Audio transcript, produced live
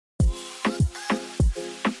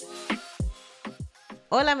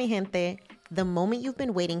Hola, mi gente. The moment you've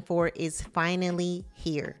been waiting for is finally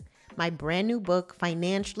here. My brand new book,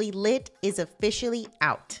 Financially Lit, is officially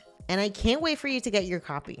out. And I can't wait for you to get your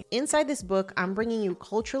copy. Inside this book, I'm bringing you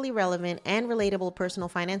culturally relevant and relatable personal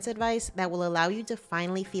finance advice that will allow you to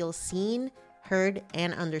finally feel seen, heard,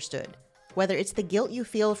 and understood. Whether it's the guilt you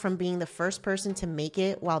feel from being the first person to make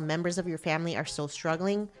it while members of your family are still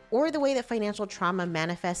struggling, or the way that financial trauma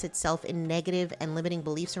manifests itself in negative and limiting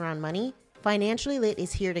beliefs around money, Financially Lit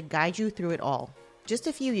is here to guide you through it all. Just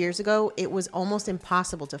a few years ago, it was almost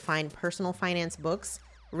impossible to find personal finance books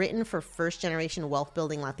written for first-generation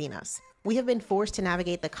wealth-building Latinas. We have been forced to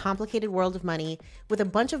navigate the complicated world of money with a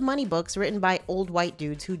bunch of money books written by old white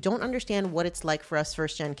dudes who don't understand what it's like for us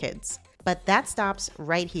first-gen kids. But that stops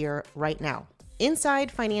right here, right now.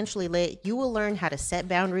 Inside Financially Lit, you will learn how to set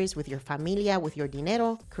boundaries with your familia, with your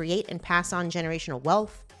dinero, create and pass on generational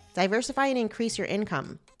wealth, diversify and increase your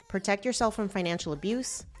income, protect yourself from financial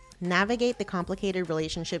abuse, navigate the complicated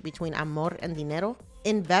relationship between amor and dinero,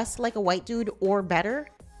 invest like a white dude or better,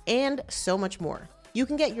 and so much more. You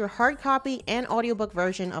can get your hard copy and audiobook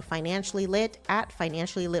version of Financially Lit at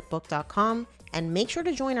financiallylitbook.com, and make sure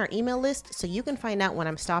to join our email list so you can find out when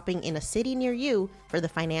I'm stopping in a city near you for the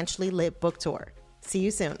Financially Lit book tour. See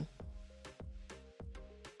you soon.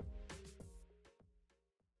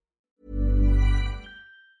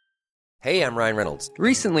 Hey, I'm Ryan Reynolds.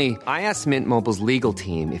 Recently, I asked Mint Mobile's legal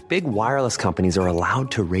team if big wireless companies are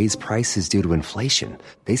allowed to raise prices due to inflation.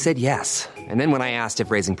 They said yes. And then when I asked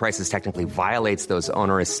if raising prices technically violates those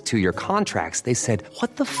onerous two-year contracts, they said,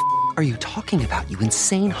 "What the f*** are you talking about, you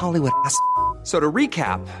insane Hollywood ass?" So to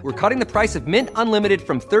recap, we're cutting the price of Mint Unlimited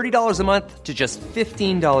from $30 a month to just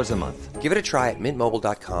 $15 a month. Give it a try at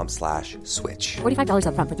mintmobile.com/switch. $45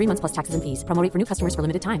 up front for 3 months plus taxes and fees. Promo rate for new customers for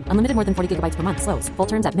limited time. Unlimited more than 40 gigabytes per month. Slows full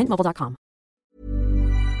terms at mintmobile.com.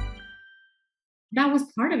 That was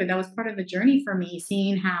part of it. That was part of the journey for me,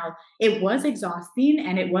 seeing how it was exhausting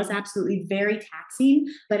and it was absolutely very taxing.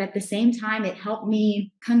 But at the same time, it helped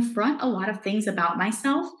me confront a lot of things about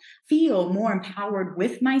myself, feel more empowered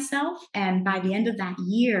with myself. And by the end of that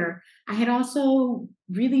year, I had also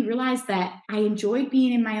really realized that I enjoyed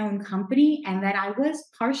being in my own company and that I was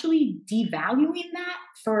partially devaluing that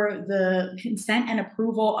for the consent and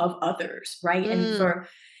approval of others, right?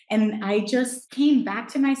 And I just came back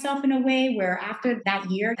to myself in a way where after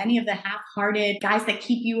that year, any of the half-hearted guys that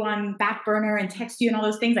keep you on back burner and text you and all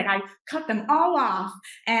those things, like I cut them all off.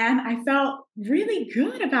 And I felt really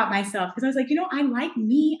good about myself because I was like, I like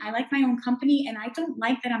me, I like my own company, and I don't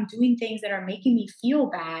like that I'm doing things that are making me feel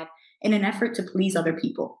bad in an effort to please other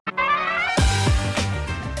people.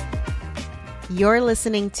 You're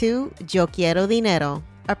listening to Yo Quiero Dinero,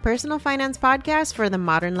 a personal finance podcast for the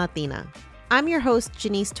modern Latina. I'm your host,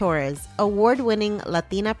 Janice Torres, award-winning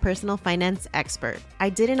Latina personal finance expert. I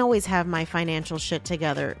didn't always have my financial shit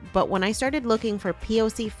together, but when I started looking for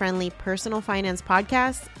POC-friendly personal finance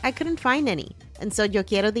podcasts, I couldn't find any. And so Yo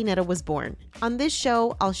Quiero Dinero was born. On this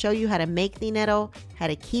show, I'll show you how to make dinero, how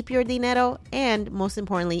to keep your dinero, and most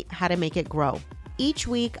importantly, how to make it grow. Each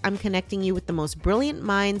week, I'm connecting you with the most brilliant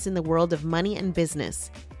minds in the world of money and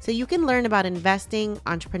business, so you can learn about investing,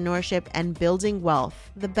 entrepreneurship, and building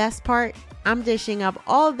wealth. The best part, I'm dishing up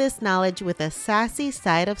all this knowledge with a sassy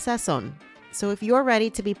side of sazon. So if you're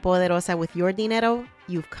ready to be poderosa with your dinero,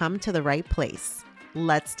 you've come to the right place.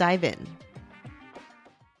 Let's dive in.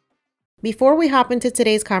 Before we hop into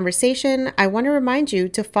today's conversation, I want to remind you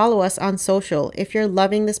to follow us on social. If you're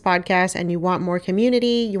loving this podcast and you want more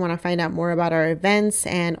community, you want to find out more about our events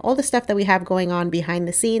and all the stuff that we have going on behind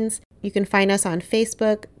the scenes, you can find us on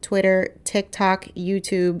Facebook, Twitter, TikTok,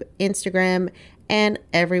 YouTube, Instagram, and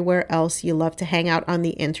everywhere else you love to hang out on the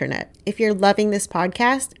internet. If you're loving this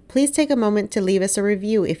podcast, please take a moment to leave us a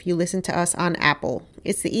review if you listen to us on Apple.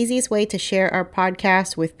 It's the easiest way to share our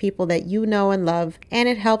podcast with people that you know and love, and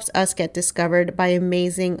it helps us get discovered by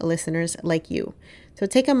amazing listeners like you. So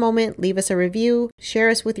take a moment, leave us a review, share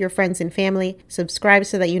us with your friends and family, subscribe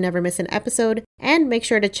so that you never miss an episode, and make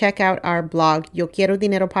sure to check out our blog,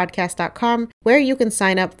 YoQuieroDineroPodcast.com, where you can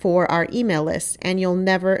sign up for our email list and you'll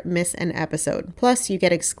never miss an episode. Plus, you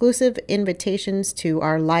get exclusive invitations to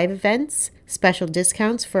our live events, special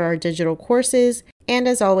discounts for our digital courses, and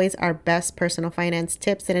as always, our best personal finance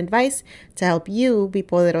tips and advice to help you be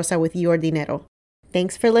poderosa with your dinero.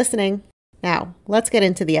 Thanks for listening. Now, let's get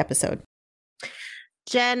into the episode.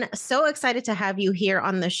 Jen, so excited to have you here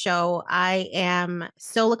on the show. I am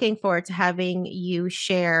so looking forward to having you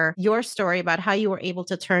share your story about how you were able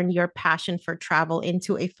to turn your passion for travel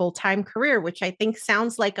into a full-time career, which I think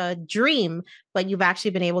sounds like a dream, but you've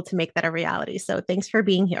actually been able to make that a reality. So thanks for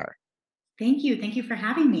being here. Thank you. Thank you for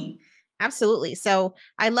having me. Absolutely. So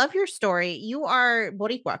I love your story. You are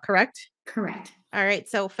Boricua, correct? Correct. All right.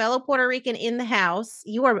 So, fellow Puerto Rican in the house,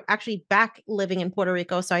 you are actually back living in Puerto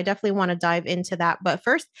Rico. So, I definitely want to dive into that. But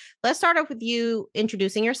first, let's start off with you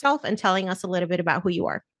introducing yourself and telling us a little bit about who you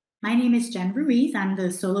are. My name is Jen Ruiz. I'm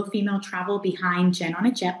the solo female travel behind Jen on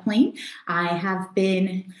a Jet Plane. I have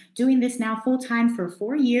been doing this now full time for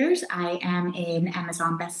 4 years. I am an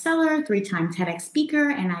Amazon bestseller, 3-time TEDx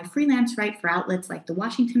speaker, and I freelance write for outlets like the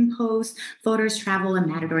Washington Post, Voters Travel, and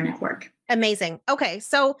Matador Network. Amazing. Okay.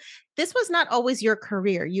 So, this was not always your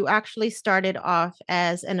career. You actually started off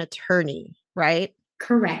as an attorney, right?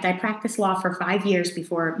 Correct. I practiced law for 5 years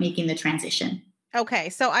before making the transition. Okay.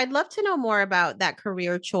 So I'd love to know more about that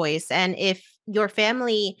career choice and if your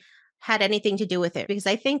family had anything to do with it, because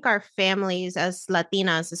I think our families as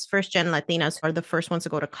Latinas, as first gen Latinas, are the first ones to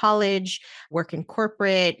go to college, work in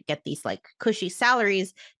corporate, get these like cushy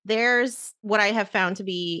salaries. There's what I have found to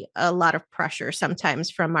be a lot of pressure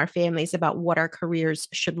sometimes from our families about what our careers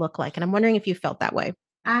should look like. And I'm wondering if you felt that way.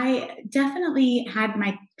 I definitely had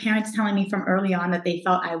my parents telling me from early on that they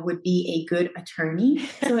felt I would be a good attorney.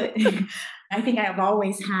 So I think I've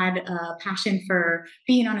always had a passion for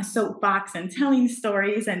being on a soapbox and telling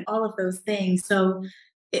stories and all of those things. So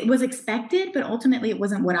it was expected, but ultimately it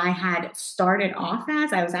wasn't what I had started off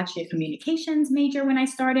as. I was actually a communications major when I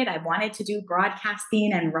started. I wanted to do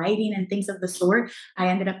broadcasting and writing and things of the sort. I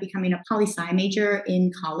ended up becoming a poli-sci major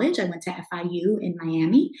in college. I went to FIU in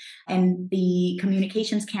Miami, and the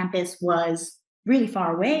communications campus was really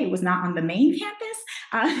far away. It was not on the main campus.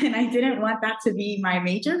 And I didn't want that to be my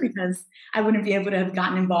major because I wouldn't be able to have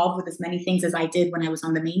gotten involved with as many things as I did when I was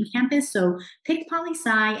on the main campus. So picked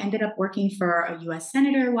poli-sci, ended up working for a US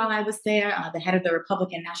senator while I was there, the head of the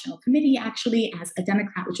Republican National Committee, actually, as a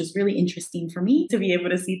Democrat, which was really interesting for me to be able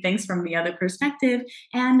to see things from the other perspective,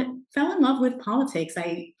 and fell in love with politics.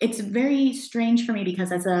 It's very strange for me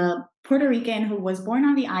because as a Puerto Rican who was born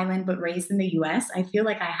on the island but raised in the US, I feel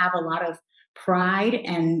like I have a lot of pride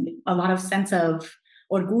and a lot of sense of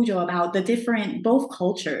orgullo about the different both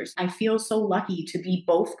cultures. I feel so lucky to be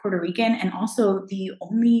both Puerto Rican and also the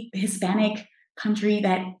only Hispanic country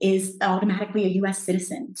that is automatically a US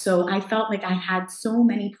citizen. So I felt like I had so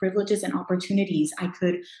many privileges and opportunities. I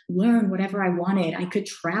could learn whatever I wanted. I could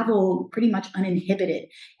travel pretty much uninhibited.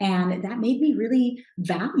 And that made me really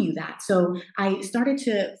value that. So I started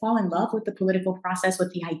to fall in love with the political process,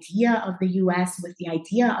 with the idea of the US, with the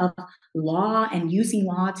idea of law and using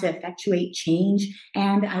law to effectuate change.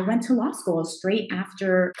 And I went to law school straight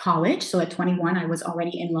after college. So at 21, I was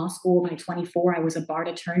already in law school. By 24, I was a barred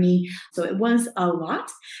attorney. So it was a lot,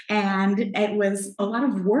 and it was a lot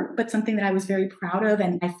of work, but something that I was very proud of.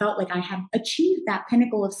 And I felt like I had achieved that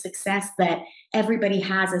pinnacle of success that everybody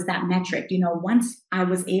has as that metric. You know, once I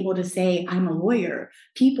was able to say I'm a lawyer,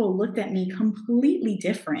 people looked at me completely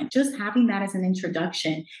different, just having that as an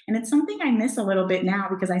introduction. And it's something I miss a little bit now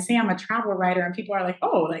because I say I'm a travel writer and people are like,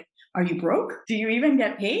 oh, like, are you broke? Do you even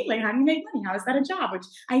get paid? Like, how do you make money? How is that a job? Which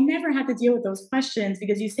I never had to deal with those questions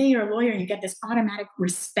because you say you're a lawyer and you get this automatic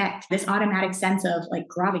respect, this automatic sense of like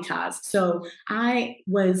gravitas. So I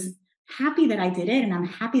was happy that I did it. And I'm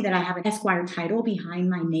happy that I have an Esquire title behind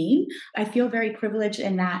my name. I feel very privileged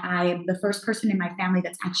in that I am the first person in my family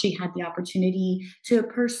that's actually had the opportunity to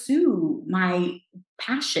pursue my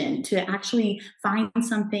passion, to actually find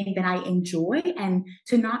something that I enjoy and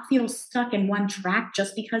to not feel stuck in one track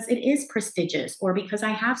just because it is prestigious or because I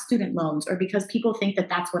have student loans or because people think that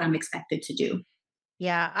that's what I'm expected to do.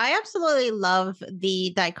 Yeah, I absolutely love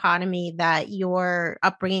the dichotomy that your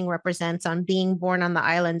upbringing represents on being born on the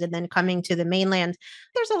island and then coming to the mainland.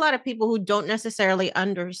 There's a lot of people who don't necessarily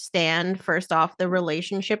understand, first off, the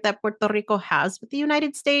relationship that Puerto Rico has with the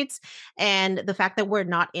United States and the fact that we're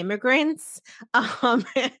not immigrants. Um,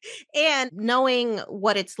 and knowing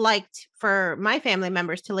what it's like for my family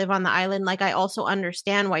members to live on the island, like I also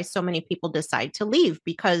understand why so many people decide to leave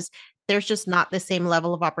because there's just not the same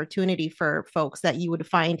level of opportunity for folks that you would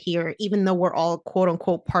find here, even though we're all quote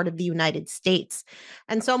unquote part of the United States.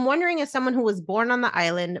 And so I'm wondering, as someone who was born on the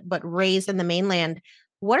island but raised in the mainland,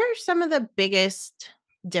 what are some of the biggest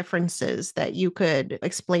differences that you could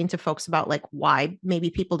explain to folks about like why maybe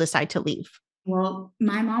people decide to leave? Well,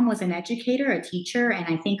 my mom was an educator, a teacher, and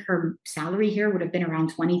I think her salary here would have been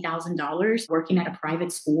around $20,000 working at a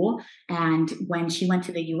private school. And when she went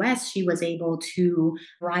to the US, she was able to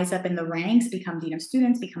rise up in the ranks, become dean of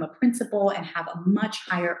students, become a principal, and have a much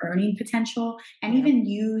higher earning potential, and even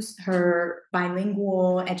use her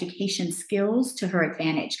bilingual education skills to her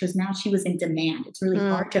advantage because now she was in demand. It's really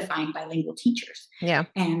hard to find bilingual teachers. Yeah.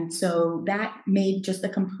 And so that made just a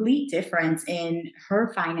complete difference in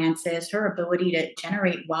her finances, her ability ability to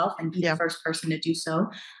generate wealth and be the Yeah. first person to do so.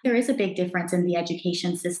 There is a big difference in the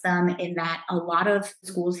education system in that a lot of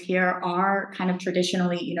schools here are kind of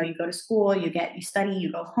traditionally, you go to school, you study,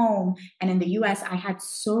 you go home. And in the US, I had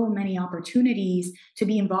so many opportunities to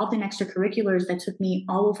be involved in extracurriculars that took me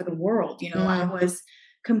all over the world. I Mm. was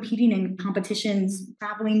competing in competitions,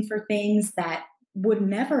 traveling for things that would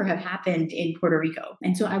never have happened in Puerto Rico.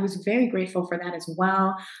 And so I was very grateful for that as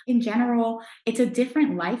well. In general, it's a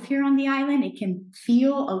different life here on the island. It can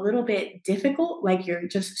feel a little bit difficult, like you're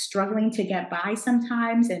just struggling to get by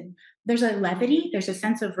sometimes. And there's a levity, there's a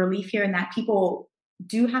sense of relief here in that people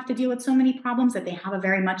do have to deal with so many problems that they have a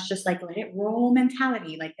very much just like let it roll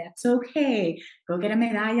mentality. Like, that's okay. Go get a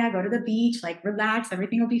medalla, go to the beach, like relax,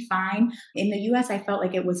 everything will be fine. In the US, I felt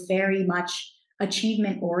like it was very much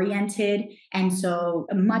achievement oriented. And so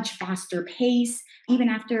a much faster pace. Even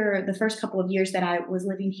after the first couple of years that I was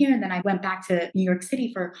living here, and then I went back to New York City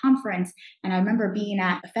for a conference. And I remember being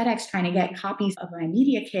at FedEx trying to get copies of my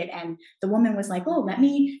media kit. And the woman was like, "Oh, let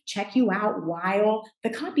me check you out while the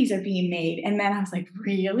copies are being made." And then I was like,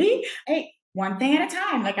 "Really? Hey, one thing at a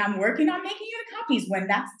time. Like, I'm working on making you the copies. When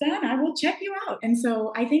that's done, I will check you out." And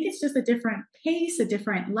so I think it's just a different pace, a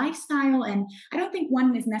different lifestyle. And I don't think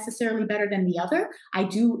one is necessarily better than the other. I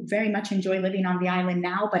do very much enjoy living on the island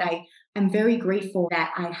now, but I am very grateful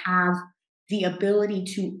that I have the ability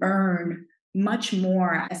to earn much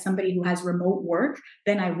more as somebody who has remote work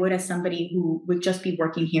than I would as somebody who would just be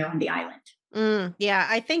working here on the island. Yeah,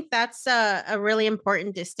 I think that's a really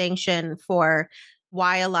important distinction for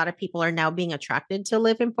why a lot of people are now being attracted to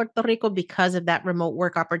live in Puerto Rico because of that remote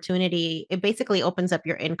work opportunity. It basically opens up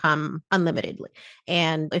your income unlimitedly.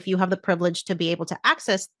 And if you have the privilege to be able to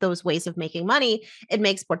access those ways of making money, it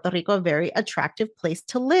makes Puerto Rico a very attractive place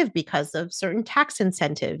to live because of certain tax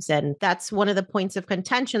incentives. And that's one of the points of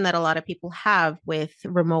contention that a lot of people have with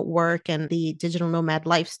remote work and the digital nomad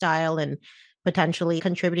lifestyle, and potentially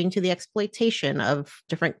contributing to the exploitation of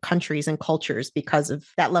different countries and cultures because of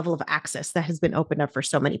that level of access that has been opened up for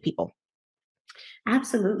so many people.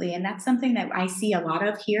 Absolutely. And that's something that I see a lot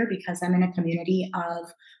of here because I'm in a community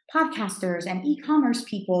of podcasters and e-commerce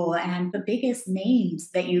people, and the biggest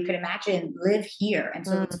names that you could imagine live here. And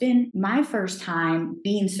so it's Mm. been my first time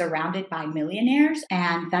being surrounded by millionaires.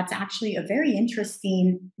 And that's actually a very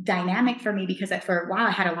interesting dynamic for me because for a while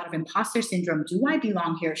I had a lot of imposter syndrome. Do I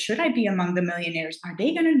belong here? Should I be among the millionaires? Are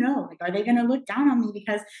they going to know? Like, are they going to look down on me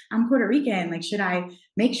because I'm Puerto Rican? Like, should I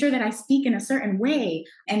make sure that I speak in a certain way?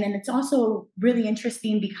 And then it's also really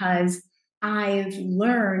interesting because I've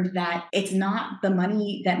learned that it's not the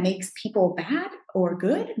money that makes people bad or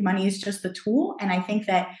good. Money is just the tool. And I think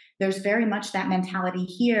that there's very much that mentality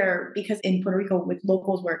here because in Puerto Rico with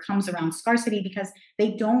locals where it comes around scarcity because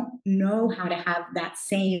they don't know how to have that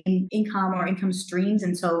same income or income streams.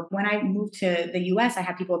 And so when I moved to the US, I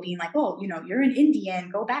had people being like, "Oh, you're an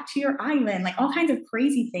Indian, go back to your island," like all kinds of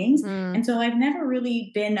crazy things. Mm. And so I've never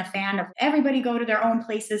really been a fan of everybody go to their own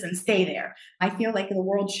places and stay there. I feel like the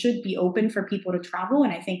world should be open for people to travel.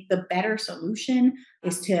 And I think the better solution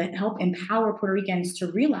is to help empower Puerto Ricans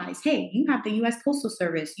to realize, hey, you have the US Postal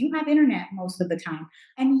Service, you have internet most of the time,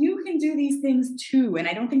 and you can do these things too. And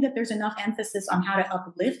I don't think that there's enough emphasis on how to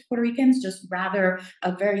uplift Puerto Ricans, just rather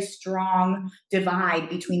a very strong divide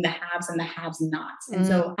between the haves and the have-nots. And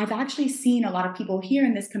so I've actually seen a lot of people here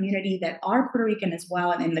in this community that are Puerto Rican as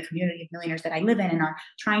well, and in the community of millionaires that I live in, and are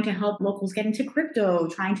trying to help locals get into crypto,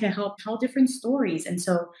 trying to help tell different stories. And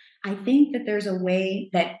so I think that there's a way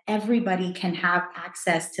that everybody can have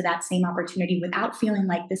access to that same opportunity without feeling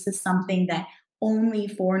like this is something that only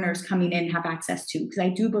foreigners coming in have access to. Because I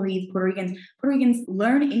do believe Puerto Ricans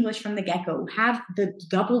learn English from the get-go, have the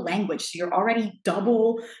double language. So you're already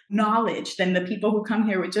double knowledge than the people who come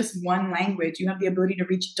here with just one language. You have the ability to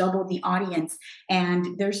reach double the audience.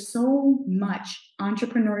 And there's so much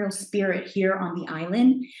entrepreneurial spirit here on the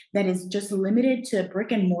island that is just limited to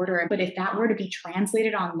brick and mortar. But if that were to be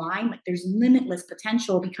translated online, like there's limitless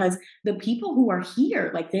potential because the people who are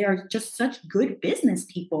here, like they are just such good business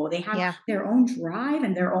people. They have their own drive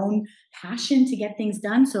and their own passion to get things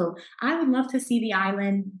done. So I would love to see the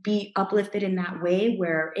island be uplifted in that way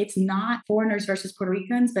where it's not foreigners versus Puerto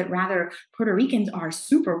Ricans, but rather Puerto Ricans are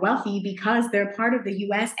super wealthy because they're part of the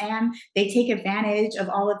US and they take advantage of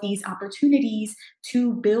all of these opportunities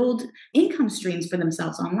to build income streams for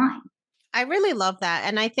themselves online. I really love that.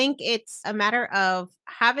 And I think it's a matter of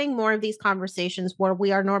having more of these conversations where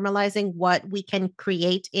we are normalizing what we can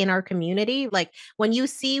create in our community. Like when you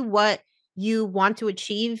see what you want to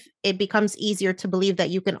achieve, it becomes easier to believe that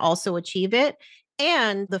you can also achieve it.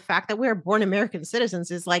 And the fact that we're born American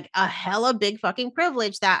citizens is like a hella big fucking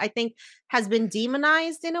privilege that I think has been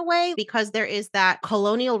demonized in a way because there is that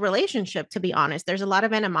colonial relationship, to be honest. There's a lot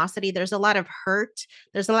of animosity. There's a lot of hurt.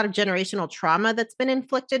 There's a lot of generational trauma that's been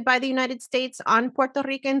inflicted by the United States on Puerto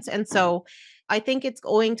Ricans. And so I think it's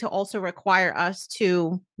going to also require us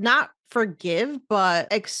to not forgive, but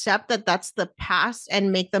accept that that's the past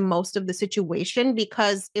and make the most of the situation.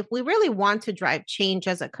 Because if we really want to drive change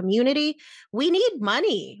as a community, we need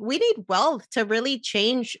money. We need wealth to really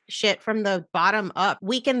change shit from the bottom up.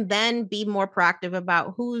 We can then be more proactive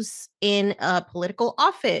about who's in a political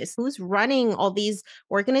office, who's running all these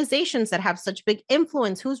organizations that have such big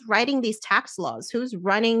influence, who's writing these tax laws, who's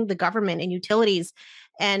running the government and utilities.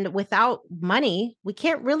 And without money, we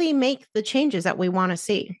can't really make the changes that we want to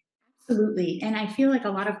see. Absolutely. And I feel like a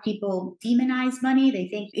lot of people demonize money. They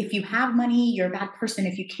think if you have money, you're a bad person.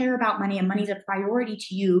 If you care about money and money's a priority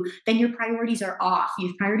to you, then your priorities are off.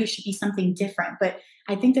 Your priorities should be something different. But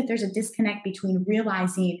I think that there's a disconnect between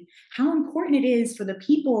realizing how important it is for the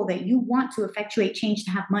people that you want to effectuate change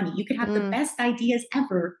to have money. You could have the best ideas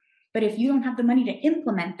ever, but if you don't have the money to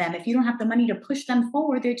implement them, if you don't have the money to push them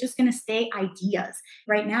forward, they're just going to stay ideas.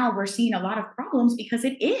 Right now, we're seeing a lot of problems because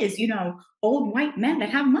it is, old white men that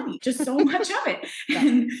have money, just so much of it.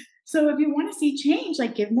 And so if you want to see change,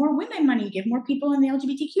 like give more women money, give more people in the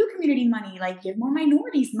LGBTQ community money, like give more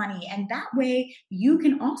minorities money. And that way you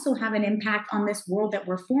can also have an impact on this world that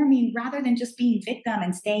we're forming rather than just being victim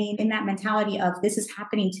and staying in that mentality of this is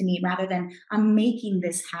happening to me rather than I'm making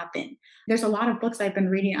this happen. There's a lot of books I've been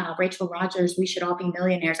reading. Rachel Rogers, We Should All Be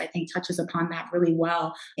Millionaires, I think touches upon that really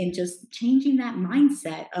well in just changing that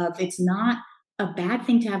mindset of it's not a bad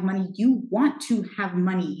thing to have money. You want to have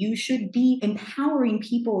money. You should be empowering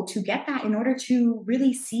people to get that in order to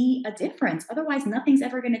really see a difference. Otherwise, nothing's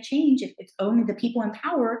ever going to change if it's only the people in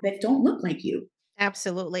power that don't look like you.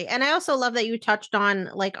 Absolutely. And I also love that you touched on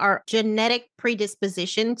like our genetic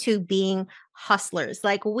predisposition to being hustlers.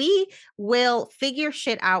 Like we will figure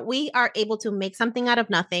shit out. We are able to make something out of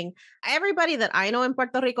nothing. Everybody that I know in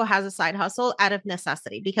Puerto Rico has a side hustle out of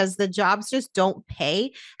necessity because the jobs just don't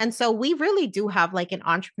pay. And so we really do have like an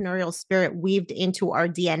entrepreneurial spirit weaved into our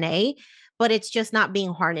DNA, but it's just not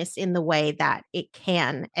being harnessed in the way that it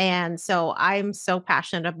can. And so I'm so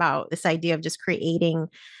passionate about this idea of just creating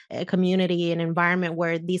a community, an environment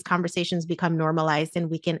where these conversations become normalized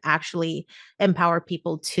and we can actually empower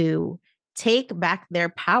people to take back their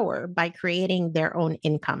power by creating their own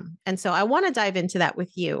income. And so I want to dive into that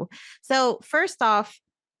with you. So first off,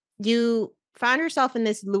 you found yourself in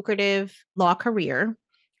this lucrative law career.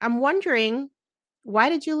 I'm wondering, why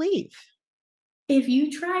did you leave? If you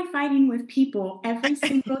try fighting with people every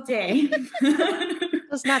single day,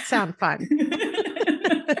 does not sound fun.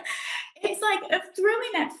 It's like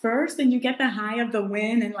thrilling at first, and you get the high of the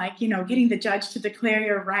win and getting the judge to declare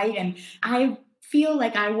you're right. And I feel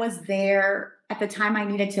like I was there at the time I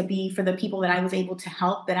needed to be for the people that I was able to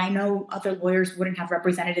help that I know other lawyers wouldn't have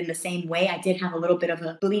represented in the same way. I did have a little bit of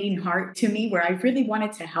a bleeding heart to me where I really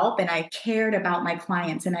wanted to help and I cared about my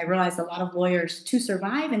clients. And I realized a lot of lawyers to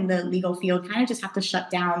survive in the legal field kind of just have to shut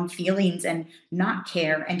down feelings and not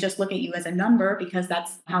care and just look at you as a number because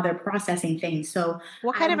that's how they're processing things. So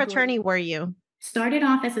what kind of attorney were you? Started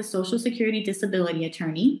off as a Social Security disability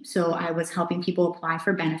attorney. So I was helping people apply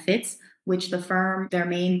for benefits, which the firm, their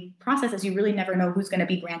main process is you really never know who's going to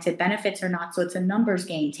be granted benefits or not. So it's a numbers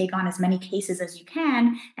game. Take on as many cases as you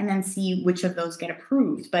can and then see which of those get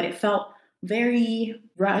approved. But it felt very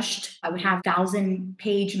rushed. I would have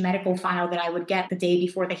 1,000-page medical file that I would get the day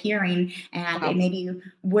before the hearing, and it maybe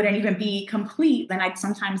wouldn't even be complete. Then I'd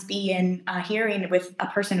sometimes be in a hearing with a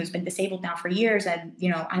person who's been disabled now for years, and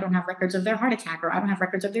I don't have records of their heart attack or I don't have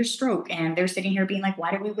records of their stroke, and they're sitting here being like, "Why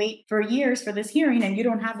did we wait for years for this hearing and you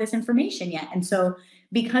don't have this information yet?" And so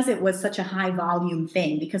because it was such a high volume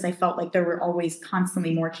thing, because I felt like there were always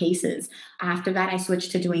constantly more cases. After that, I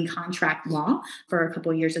switched to doing contract law for a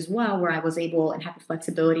couple of years as well, where I was able and had the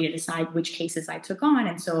flexibility to decide which cases I took on.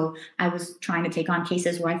 And so I was trying to take on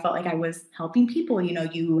cases where I felt like I was helping people.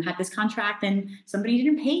 You had this contract and somebody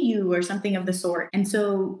didn't pay you or something of the sort. And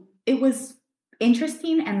so it was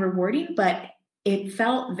interesting and rewarding, but it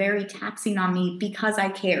felt very taxing on me because I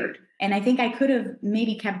cared. And I think I could have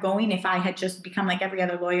maybe kept going if I had just become like every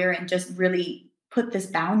other lawyer and just really put this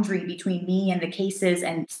boundary between me and the cases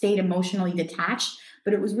and stayed emotionally detached.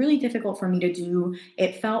 But it was really difficult for me to do.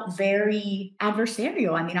 It felt very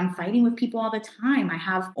adversarial. I mean, I'm fighting with people all the time. I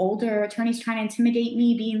have older attorneys trying to intimidate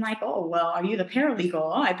me, being like, oh, well, are you the paralegal?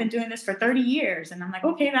 Oh, I've been doing this for 30 years. And I'm like,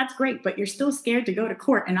 okay, that's great, but you're still scared to go to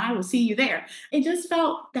court and I will see you there. It just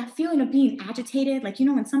felt that feeling of being agitated. Like,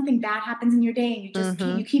 when something bad happens in your day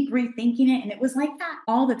and you keep rethinking it. And it was like that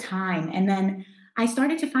all the time. And then I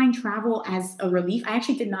started to find travel as a relief. I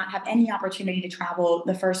actually did not have any opportunity to travel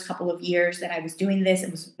the first couple of years that I was doing this.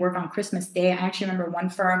 It was work on Christmas Day. I actually remember one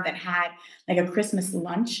firm that had like a Christmas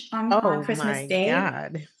lunch on Christmas Day.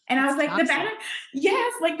 God. And I was like, the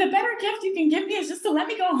better gift you can give me is just to let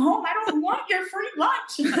me go home. I don't want your free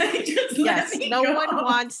lunch. Like, just yes, no one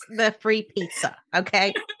wants the free pizza.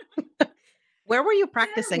 Okay. Where were you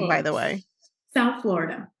practicing, by the way? South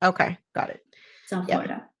Florida. Okay, got it. South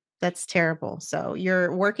Florida. That's terrible. So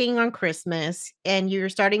you're working on Christmas and you're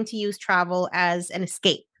starting to use travel as an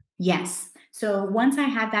escape. Yes. So once I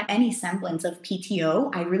had that any semblance of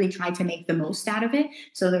PTO, I really tried to make the most out of it.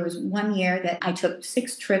 So there was one year that I took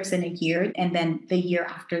 6 trips in a year. And then the year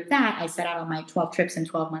after that, I set out on my 12 trips in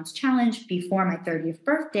 12 months challenge before my 30th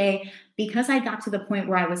birthday, because I got to the point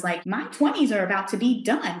where I was like, my 20s are about to be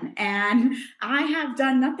done. And I have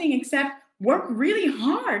done nothing except work really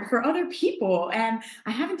hard for other people. And I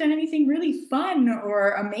haven't done anything really fun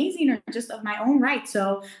or amazing or just of my own right.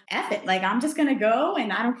 So F it. Like, I'm just going to go.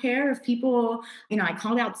 And I don't care if people, I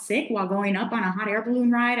called out sick while going up on a hot air balloon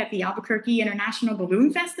ride at the Albuquerque International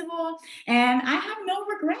Balloon Festival. And I have no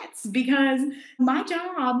regrets because my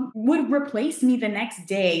job would replace me the next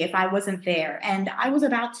day if I wasn't there. And I was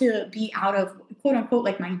about to be out of quote unquote,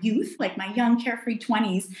 like my youth, like my young carefree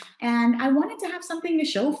 20s. And I wanted to have something to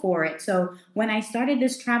show for it. So when I started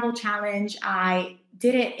this travel challenge, I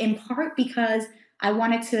did it in part because I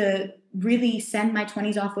wanted to really send my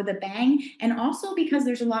 20s off with a bang. And also because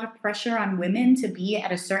there's a lot of pressure on women to be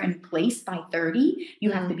at a certain place by 30.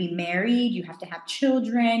 You have to be married, you have to have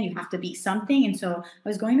children, you have to be something. And so I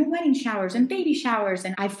was going to wedding showers and baby showers,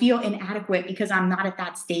 and I feel inadequate because I'm not at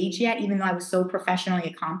that stage yet, even though I was so professionally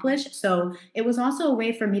accomplished. So it was also a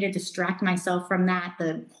way for me to distract myself from that,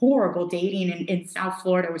 the horrible dating in South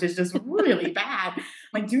Florida, which is just really bad.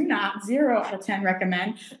 I do not 0 out of 10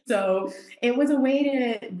 recommend. So it was a way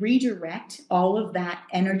to redirect all of that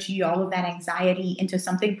energy, all of that anxiety into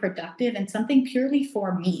something productive and something purely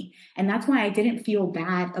for me. And that's why I didn't feel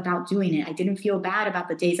bad about doing it. I didn't feel bad about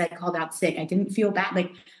the days I called out sick. I didn't feel bad.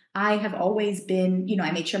 Like, I have always been,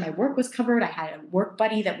 I made sure my work was covered. I had a work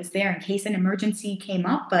buddy that was there in case an emergency came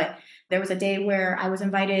up. But there was a day where I was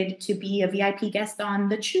invited to be a VIP guest on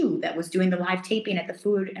The Chew that was doing the live taping at the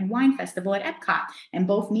Food and Wine Festival at Epcot. And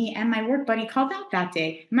both me and my work buddy called out that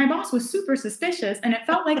day. My boss was super suspicious, and it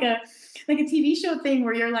felt like a TV show thing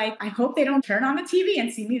where you're like, I hope they don't turn on the TV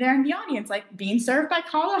and see me there in the audience, like being served by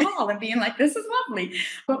Carla Hall and being like, this is lovely.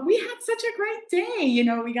 But we had such a great day.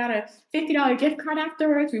 We got a $50 gift card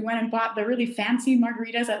afterwards. We went and bought the really fancy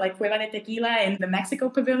margaritas at like Cueva de Tequila in the Mexico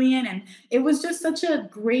Pavilion. And it was just such a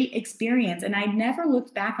great experience. And I never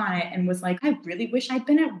looked back on it and was like, I really wish I'd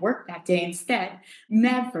been at work that day instead.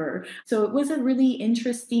 Never. So it was a really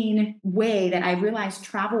interesting way that I realized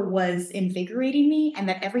travel was invigorating me, and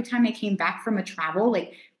that every time I came back from a travel,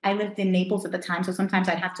 like, I lived in Naples at the time, so sometimes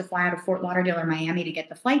I'd have to fly out of Fort Lauderdale or Miami to get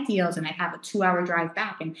the flight deals, and I'd have a 2-hour drive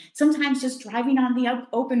back. And sometimes just driving on the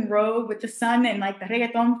open road with the sun and like the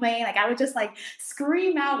reggaeton playing, like I would just like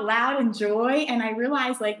scream out loud in joy. And I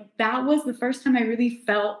realized like that was the first time I really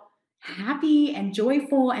felt happy and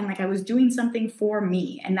joyful, and like I was doing something for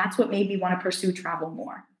me. And that's what made me want to pursue travel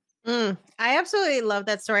more. I absolutely love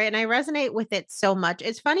that story, and I resonate with it so much.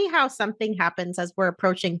 It's funny how something happens as we're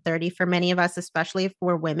approaching 30 for many of us, especially if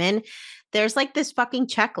we're women. There's like this fucking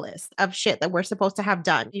checklist of shit that we're supposed to have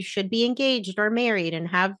done. You should be engaged or married and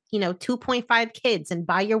have, 2.5 kids and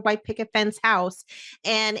buy your white picket fence house.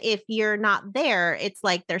 And if you're not there, it's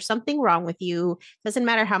like there's something wrong with you. Doesn't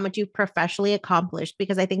matter how much you've professionally accomplished,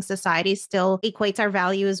 because I think society still equates our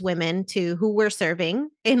value as women to who we're serving,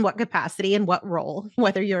 in what capacity and what role,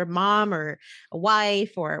 whether you're a mom or a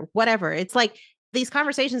wife or whatever. It's like these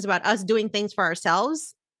conversations about us doing things for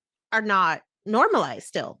ourselves are not normalized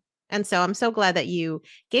still. And so I'm so glad that you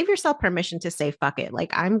gave yourself permission to say, fuck it.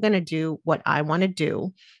 Like, I'm going to do what I want to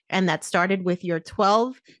do. And that started with your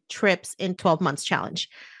 12 trips in 12 months challenge.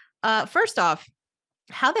 First off,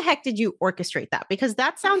 how the heck did you orchestrate that? Because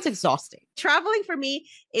that sounds exhausting. Traveling for me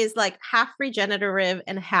is like half regenerative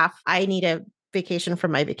and half I need a vacation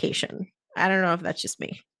from my vacation. I don't know if that's just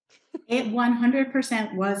me. It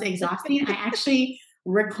 100% was exhausting. I actually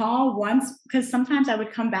recall once, because sometimes I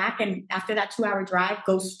would come back and after that 2 hour drive,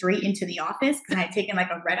 go straight into the office because I had taken like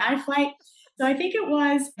a red eye flight. So I think it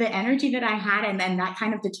was the energy that I had and then that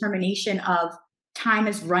kind of determination of time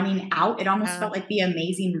is running out. It almost Uh, felt like the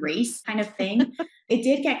Amazing Race kind of thing. It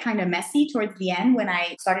did get kind of messy towards the end when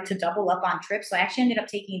I started to double up on trips. So I actually ended up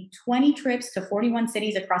taking 20 trips to 41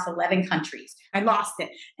 cities across 11 countries. I lost it.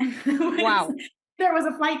 wow. There was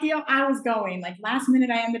a flight deal, I was going. Like last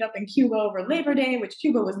minute, I ended up in Cuba over Labor Day, which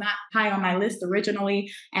Cuba was not high on my list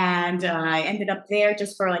originally. And I ended up there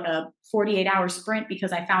just for like a 48-hour sprint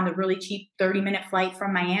because I found a really cheap 30-minute flight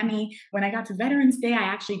from Miami. When I got to Veterans Day, I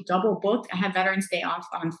actually double booked. I had Veterans Day off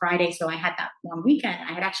on Friday, so I had that long weekend.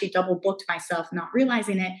 I had actually double booked myself, not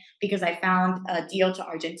realizing it because I found a deal to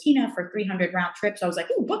Argentina for 300 round trips. I was like,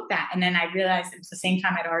 "Ooh, book that." And then I realized it was the same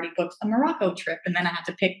time I'd already booked a Morocco trip. And then I had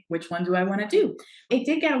to pick which one do I want to do. It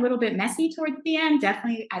did get a little bit messy towards the end.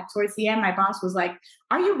 Definitely towards the end, my boss was like,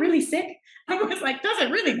 "Are you really sick?" I was like, "Does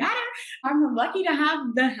it really matter?" I'm lucky to have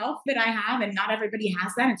the health that I have, and not everybody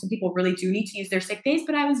has that. And some people really do need to use their sick days.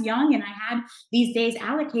 But I was young and I had these days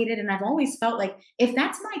allocated. And I've always felt like if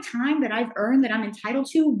that's my time that I've earned that I'm entitled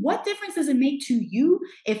to, what difference does it make to you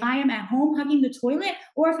if I am at home hugging the toilet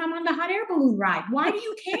or if I'm on the hot air balloon ride? Why do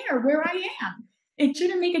you care where I am? It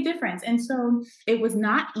shouldn't make a difference. And so it was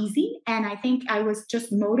not easy. And I think I was just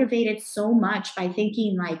motivated so much by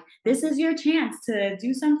thinking like, this is your chance to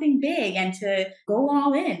do something big and to go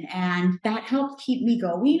all in. And that helped keep me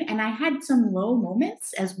going. And I had some low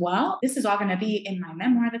moments as well. This is all going to be in my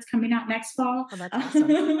memoir that's coming out next fall. Oh, that's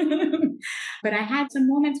awesome. But I had some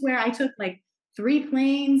moments where I took like 3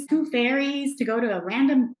 planes, 2 ferries to go to a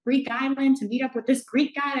random Greek island to meet up with this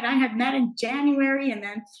Greek guy that I had met in January. And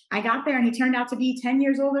then I got there and he turned out to be 10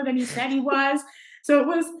 years older than he said he was. So it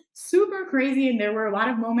was super crazy. And there were a lot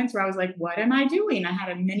of moments where I was like, what am I doing? I had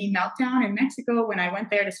a mini meltdown in Mexico when I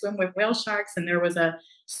went there to swim with whale sharks. And there was a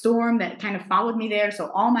storm that kind of followed me there.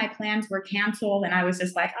 So all my plans were canceled. And I was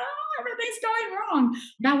just like, oh, everything's going wrong.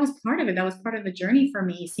 That was part of it. That was part of the journey for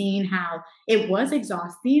me, seeing how it was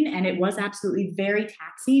exhausting and it was absolutely very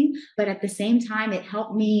taxing. But at the same time, it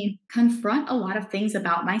helped me confront a lot of things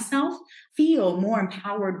about myself, feel more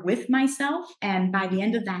empowered with myself. And by the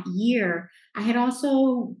end of that year, I had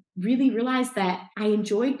also really realized that I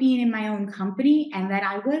enjoyed being in my own company and that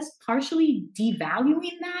I was partially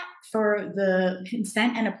devaluing that for the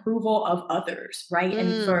consent and approval of others, right?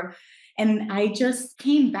 And I just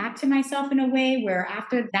came back to myself in a way where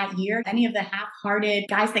after that year, any of the half-hearted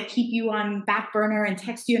guys that keep you on back burner and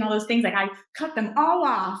text you and all those things, like I cut them all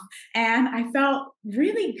off. And I felt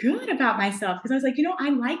really good about myself because I was like, I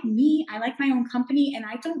like me, I like my own company, and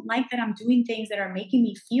I don't like that I'm doing things that are making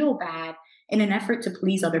me feel bad in an effort to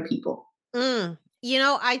please other people. Mm.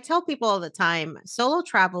 I tell people all the time, solo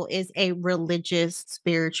travel is a religious,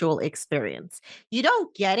 spiritual experience. You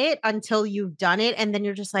don't get it until you've done it. And then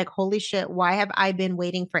you're just like, holy shit, why have I been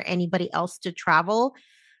waiting for anybody else to travel?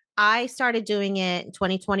 I started doing it in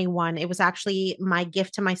 2021. It was actually my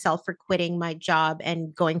gift to myself for quitting my job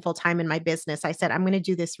and going full time in my business. I said, I'm going to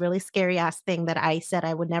do this really scary ass thing that I said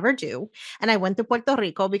I would never do. And I went to Puerto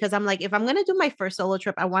Rico because I'm like, if I'm going to do my first solo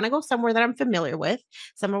trip, I want to go somewhere that I'm familiar with,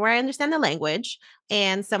 somewhere where I understand the language,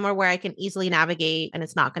 and somewhere where I can easily navigate. And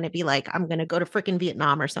it's not going to be like, I'm going to go to freaking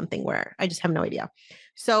Vietnam or something where I just have no idea.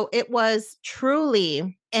 So it was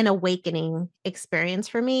truly an awakening experience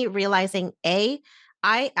for me, realizing I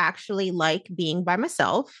actually like being by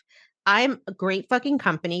myself. I'm a great fucking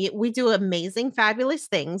company. We do amazing, fabulous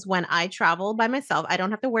things when I travel by myself. I don't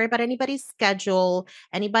have to worry about anybody's schedule,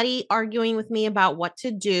 anybody arguing with me about what to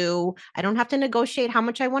do. I don't have to negotiate how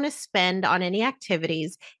much I want to spend on any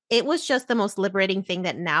activities. It was just the most liberating thing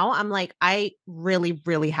that now I'm like, I really,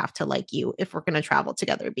 really have to like you if we're going to travel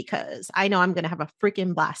together because I know I'm going to have a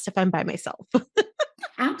freaking blast if I'm by myself.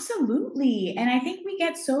 Absolutely. And I think we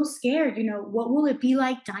get so scared. What will it be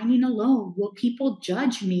like dining alone? Will people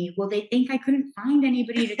judge me? Will they think I couldn't find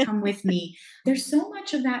anybody to come with me? There's so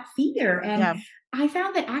much of that fear. And Yeah. I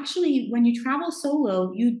found that actually, when you travel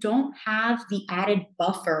solo, you don't have the added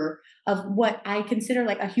buffer of what I consider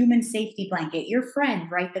like a human safety blanket, your friend,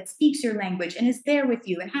 right, that speaks your language and is there with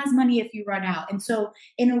you and has money if you run out. And so,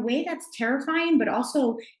 in a way, that's terrifying, but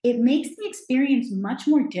also it makes the experience much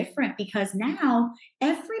more different because now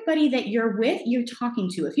everybody that you're with, you're talking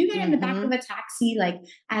to. If you get in the back of a taxi, like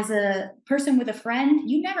as a person with a friend,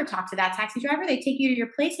 you never talk to that taxi driver. They take you to your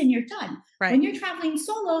place and you're done. Right. When you're traveling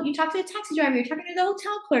solo, you talk to the taxi driver, you're talking to the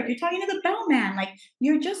hotel clerk, you're talking to the bellman. Like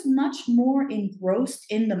you're just much more engrossed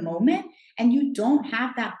in the moment. And you don't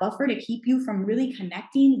have that buffer to keep you from really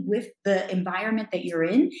connecting with the environment that you're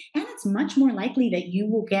in. And it's much more likely that you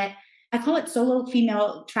will get I call it solo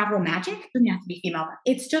female travel magic. It doesn't have to be female.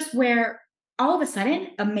 It's just where all of a sudden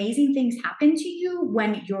amazing things happen to you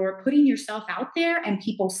when you're putting yourself out there and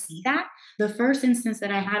people see that. The first instance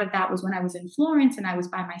that I had of that was when I was in Florence and I was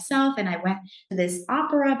by myself and I went to this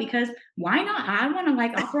opera because why not? I want to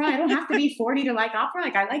like opera. I don't have to be 40 to like opera.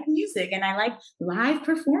 Like I like music and I like live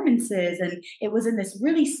performances. And it was in this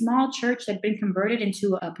really small church that had been converted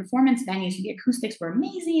into a performance venue. So the acoustics were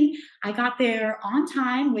amazing. I got there on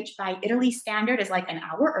time, which by Italy standard is like an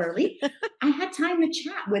hour early. I had time to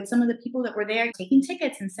chat with some of the people that were there taking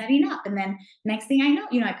tickets and setting up. And then next thing I know,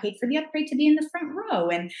 I paid for the upgrade to be in the front row.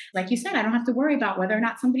 And like you said, I don't have to worry about whether or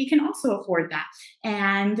not somebody can also afford that.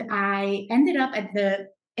 And I ended up at the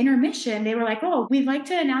intermission. They were like, oh, we'd like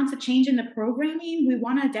to announce a change in the programming. We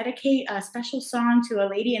want to dedicate a special song to a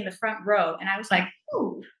lady in the front row. And I was like,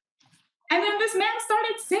 oh. And then this man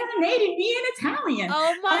started serenading me in Italian.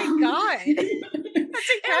 Oh my God. That's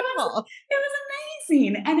incredible. It was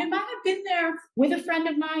amazing. And if I had been there with a friend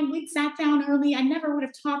of mine, we'd sat down early. I never would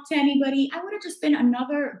have talked to anybody. I would have just been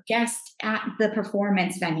another guest at the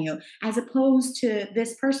performance venue, as opposed to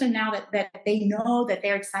this person now that they know that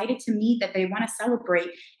they're excited to meet, that they want to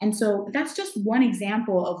celebrate. And so that's just one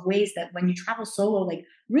example of ways that when you travel solo, like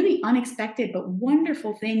really unexpected but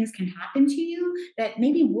wonderful things can happen to you that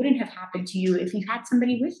maybe wouldn't have happened to you if you had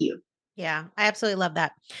somebody with you. Yeah, I absolutely love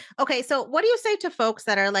that. Okay, so what do you say to folks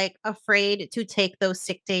that are like afraid to take those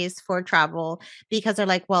sick days for travel because they're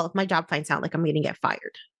like, well, if my job finds out, like I'm going to get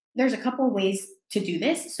fired? There's a couple of ways to do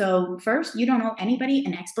this. So first, you don't owe anybody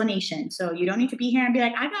an explanation. So you don't need to be here and be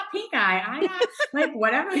like, I got pink eye. I got like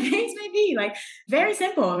whatever the case may be. Like very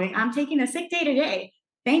simple. I mean, I'm taking a sick day today.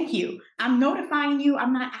 Thank you. I'm notifying you.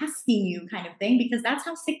 I'm not asking you kind of thing, because that's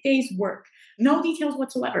how sick days work. No details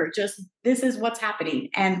whatsoever. Just this is what's happening.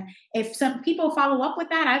 And if some people follow up with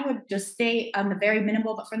that, I would just stay on the very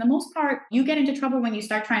minimal. But for the most part, you get into trouble when you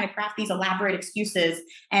start trying to craft these elaborate excuses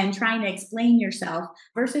and trying to explain yourself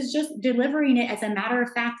versus just delivering it as a matter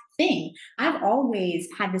of fact thing. I've always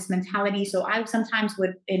had this mentality. So I sometimes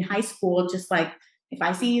would in high school, just like, if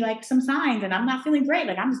I see like some signs and I'm not feeling great,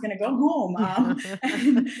 like I'm just going to go home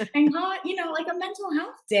and call it, like a mental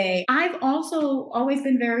health day. I've also always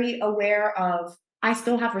been very aware of, I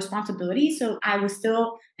still have responsibility. So I was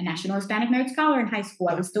still a National Hispanic Merit Scholar in high school.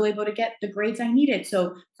 I was still able to get the grades I needed.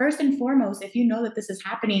 So first and foremost, if you know that this is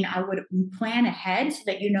happening, I would plan ahead so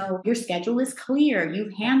that your schedule is clear.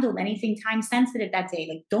 You've handled anything time sensitive that day.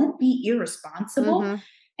 Like don't be irresponsible. Mm-hmm.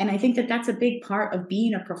 And I think that that's a big part of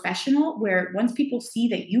being a professional, where once people see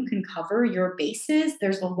that you can cover your bases,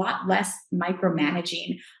 there's a lot less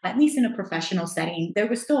micromanaging, at least in a professional setting. There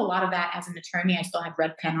was still a lot of that as an attorney. I still had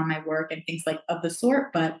red pen on my work and things like of the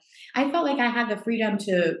sort, but I felt like I had the freedom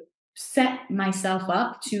to set myself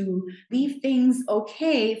up to leave things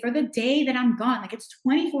okay for the day that I'm gone. Like it's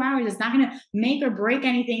 24 hours. It's not going to make or break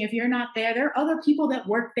anything if you're not there. There are other people that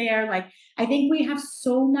work there. Like I think we have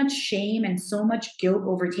so much shame and so much guilt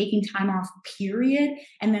over taking time off, period.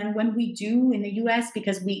 And then when we do in the US,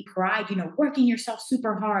 because we pride, working yourself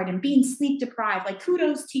super hard and being sleep deprived, like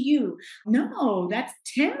kudos to you. No, that's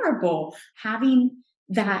terrible. Having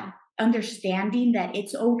that understanding that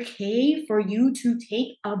it's okay for you to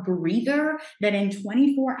take a breather, that in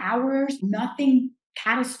 24 hours, nothing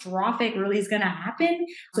catastrophic really is going to happen.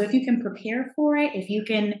 So if you can prepare for it, if you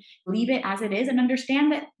can leave it as it is and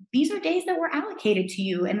understand that these are days that were allocated to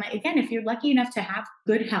you. And again, if you're lucky enough to have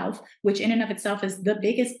good health, which in and of itself is the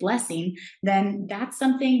biggest blessing, then that's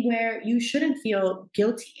something where you shouldn't feel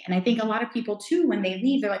guilty. And I think a lot of people too, when they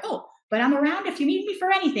leave, they're like, oh, but I'm around if you need me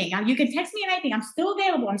for anything. You can text me anything. I'm still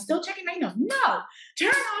available. I'm still checking my emails. No, turn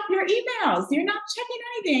off your emails. You're not checking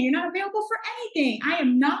anything. You're not available for anything. I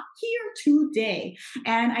am not here today.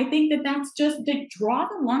 And I think that that's just to draw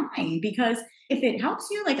the line, because if it helps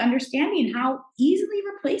you, like understanding how easily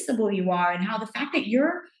replaceable you are and how the fact that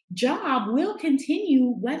your job will continue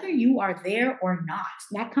whether you are there or not.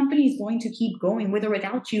 That company is going to keep going with or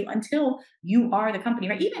without you until you are the company,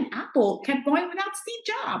 right? Even Apple kept going without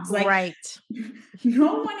Steve Jobs. Like, right.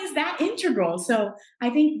 No one is that integral. So I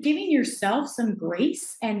think giving yourself some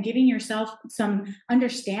grace and giving yourself some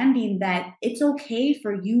understanding that it's okay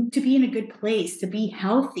for you to be in a good place, to be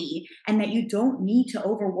healthy, and that you don't need to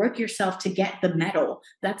overwork yourself to get the medal.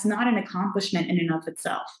 That's not an accomplishment in and of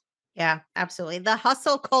itself. Yeah, absolutely. The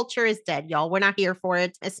hustle culture is dead, y'all. We're not here for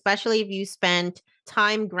it, especially if you spent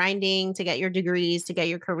time grinding to get your degrees, to get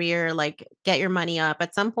your career, like get your money up,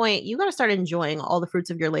 at some point you got to start enjoying all the fruits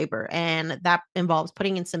of your labor. And that involves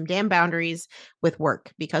putting in some damn boundaries with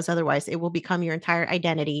work, because otherwise it will become your entire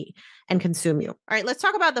identity and consume you. All right, let's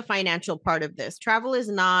talk about the financial part of this. Travel is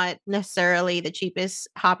not necessarily the cheapest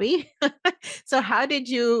hobby. So how did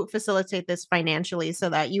you facilitate this financially so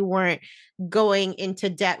that you weren't going into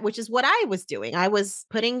debt, which is what I was doing? I was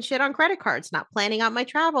putting shit on credit cards, not planning out my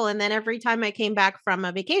travel. And then every time I came back from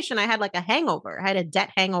a vacation, I had like a hangover. I had a debt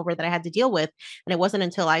hangover that I had to deal with. And it wasn't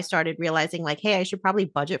until I started realizing like, hey, I should probably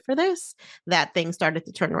budget for this, that things started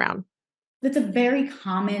to turn around. That's a very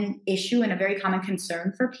common issue and a very common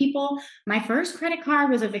concern for people. My first credit card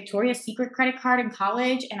was a Victoria's Secret credit card in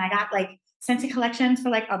college, and I got like Scentsy Collections for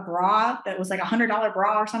like a bra that was like $100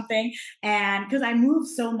 bra or something. And because I moved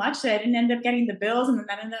so much that I didn't end up getting the bills, and then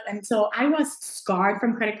that ended up, and so I was scarred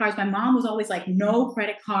from credit cards. My mom was always like, no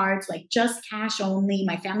credit cards, like just cash only.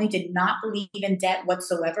 My family did not believe in debt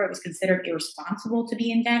whatsoever. It was considered irresponsible to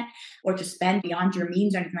be in debt or to spend beyond your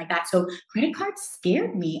means or anything like that. So credit cards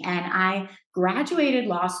scared me. And I graduated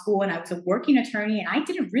law school and I was a working attorney, and I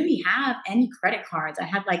didn't really have any credit cards. I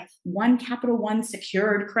had like one Capital One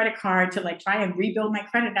secured credit card to like try and rebuild my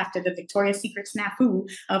credit after the Victoria's Secret snafu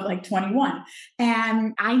of like 21.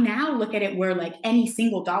 And I now look at it where like any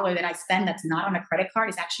single dollar that I spend that's not on a credit card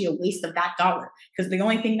is actually a waste of that dollar, because the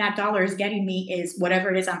only thing that dollar is getting me is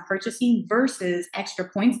whatever it is I'm purchasing versus extra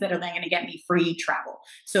points that are then going to get me free travel.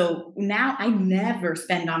 So now I never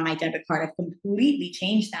spend on my debit card. I've completely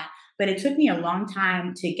changed that. But it took me a long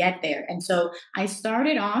time to get there. And so I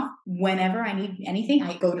started off, whenever I need anything,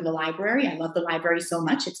 I go to the library. I love the library so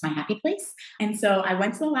much. It's my happy place. And so I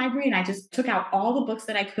went to the library and I just took out all the books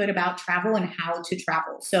that I could about travel and how to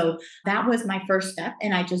travel. So that was my first step.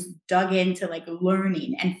 And I just dug into like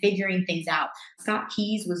learning and figuring things out. Scott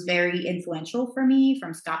Keys was very influential for me,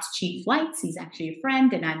 from Scott's Cheap Flights. He's actually a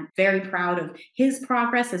friend, and I'm very proud of his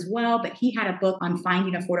progress as well. But he had a book on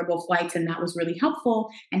finding affordable flights, and that was really helpful.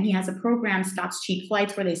 And he has a program, Scott's Cheap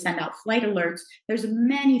Flights, where they send out flight alerts. There's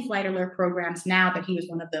many flight alert programs now, but he was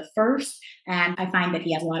one of the first. And I find that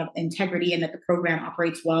he has a lot of integrity and that the program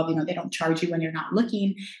operates well. You know, they don't charge you when you're not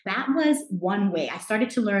looking. That was one way. I started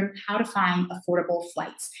to learn how to find affordable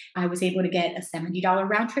flights. I was able to get a $70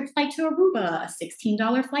 round trip flight to Aruba, a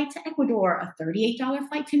 $16 flight to Ecuador, a $38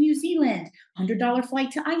 flight to New Zealand, $100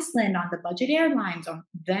 flight to Iceland on the budget airlines, on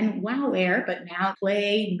then WoW Air, but now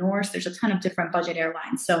Play, Norse. There's a ton of different budget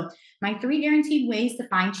airlines. So my 3 guaranteed ways to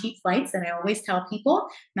find cheap flights that I always tell people: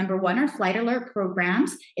 number 1 are flight alert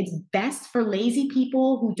programs. It's best for lazy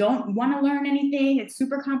people who don't want to learn anything. It's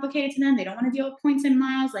super complicated to them. They don't want to deal with points and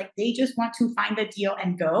miles. Like, they just want to find a deal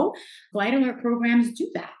and go. Flight alert programs do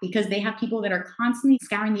that because they have people that are constantly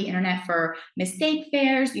scouring the internet for mistake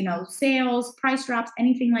fares, you know, sales, price drops,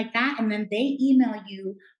 anything like that. And then they email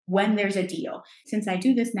you when there's a deal. Since I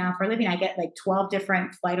do this now for a living, I get like 12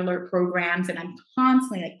 different flight alert programs, and I'm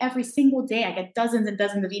constantly, like every single day, I get dozens and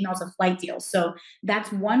dozens of emails of flight deals. So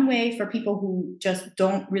that's one way for people who just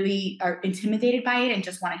don't really are intimidated by it and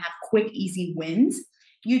just want to have quick, easy wins.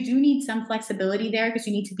 You do need some flexibility there because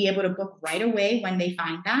you need to be able to book right away when they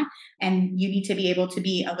find that. And you need to be able to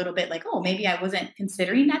be a little bit like, oh, maybe I wasn't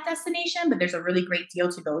considering that destination, but there's a really great deal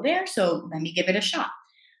to go there. So let me give it a shot.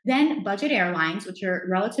 Then budget airlines, which are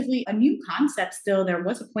relatively a new concept still. There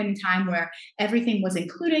was a point in time where everything was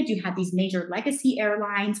included. You had these major legacy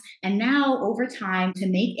airlines. And now over time, to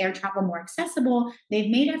make air travel more accessible, they've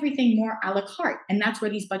made everything more a la carte. And that's where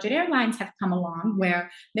these budget airlines have come along, where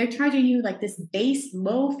they're charging you like this base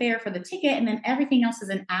low fare for the ticket, and then everything else is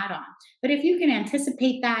an add-on. But if you can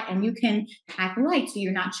anticipate that and you can pack light so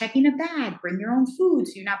you're not checking a bag, bring your own food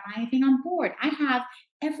so you're not buying anything on board. I have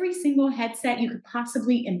every single headset you could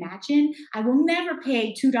possibly imagine. I will never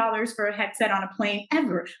pay $2 for a headset on a plane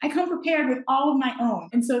ever. I come prepared with all of my own.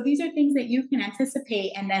 And so these are things that you can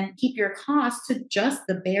anticipate and then keep your costs to just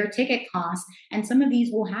the bare ticket cost. And some of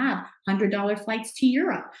these will have $100 flights to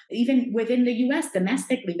Europe. Even within the US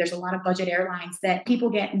domestically, there's a lot of budget airlines that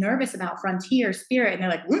people get nervous about, Frontier, Spirit, and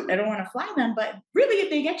they're like, I don't want to fly them. But really,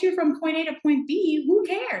 if they get you from point A to point B, who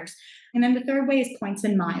cares? And then the third way is points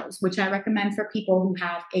and miles, which I recommend for people who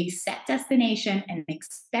have a set destination, an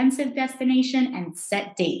expensive destination, and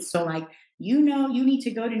set dates. So like, you know, you need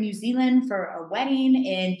to go to New Zealand for a wedding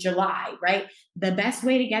in July, right? The best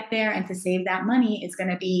way to get there and to save that money is going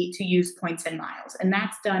to be to use points and miles. And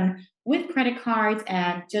that's done with credit cards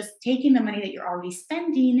and just taking the money that you're already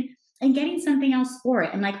spending and getting something else for it.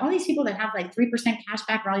 And like all these people that have like 3% cash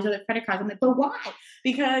back or all these other credit cards, I'm like, but why?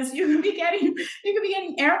 Because you could be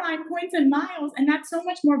getting airline points and miles, and that's so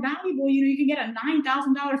much more valuable. You know, you can get a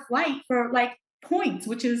 $9,000 flight for like points,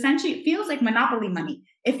 which is essentially, it feels like monopoly money.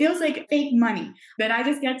 It feels like fake money that I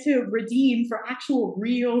just get to redeem for actual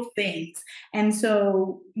real things. And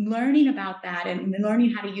so learning about that and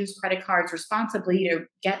learning how to use credit cards responsibly to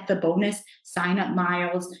get the bonus sign up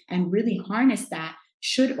miles and really harness that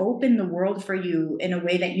should open the world for you in a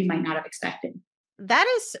way that you might not have expected. That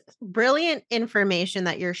is brilliant information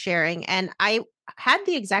that you're sharing. And I had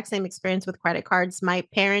the exact same experience with credit cards. My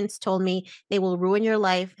parents told me they will ruin your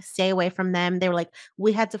life. Stay away from them. They were like,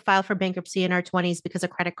 we had to file for bankruptcy in our 20s because of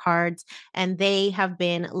credit cards. And they have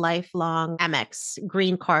been lifelong Amex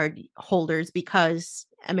green card holders because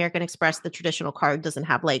American Express, the traditional card, doesn't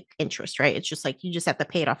have like interest, right? It's just like you just have to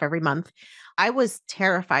pay it off every month. I was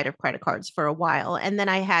terrified of credit cards for a while. And then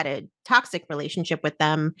I had a toxic relationship with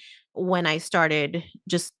them when I started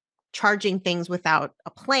just charging things without a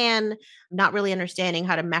plan, not really understanding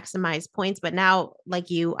how to maximize points. But now, like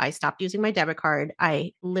you, I stopped using my debit card.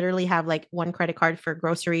 I literally have like one credit card for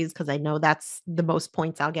groceries because I know that's the most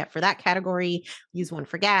points I'll get for that category. Use one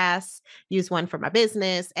for gas, use one for my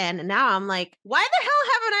business. And now I'm like, why the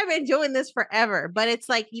hell haven't I been doing this forever? But it's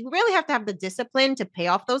like, you really have to have the discipline to pay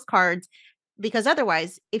off those cards. Because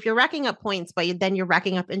otherwise, if you're racking up points, but then you're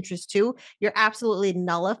racking up interest too, you're absolutely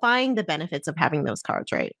nullifying the benefits of having those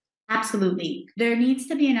cards, right? Absolutely. There needs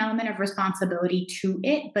to be an element of responsibility to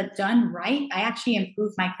it, but done right. I actually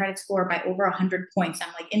improved my credit score by over 100 points.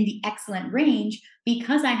 I'm like in the excellent range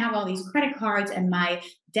because I have all these credit cards and my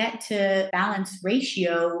debt to balance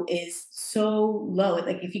ratio is so low.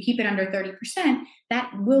 Like if you keep it under 30%, that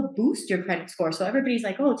will boost your credit score. So everybody's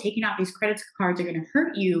like, oh, taking out these credit cards are going to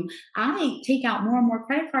hurt you. I take out more and more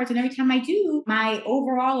credit cards. And every time I do, my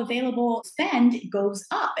overall available spend goes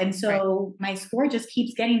up. And so my score just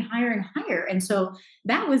keeps getting higher and higher. And so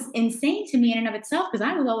that was insane to me in and of itself because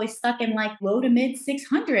I was always stuck in like low to mid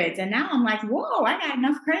 600s. And now I'm like, whoa, I got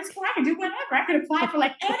enough credit score. I can do whatever. I could apply for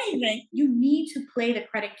like anything. You need to play the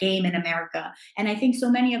credit game in America. And I think so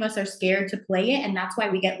many of us are scared to play it. And that's why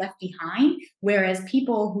we get left behind. Whereas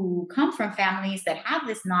people who come from families that have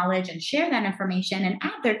this knowledge and share that information and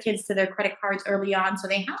add their kids to their credit cards early on, so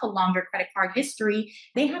they have a longer credit card history,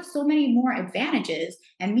 they have so many more advantages.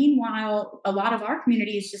 And meanwhile, a lot of our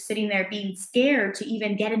community is just sitting there being scared to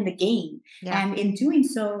even get in the game. Yeah. And in doing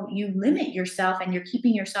so, you limit yourself and you're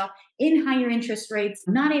keeping yourself in higher interest rates,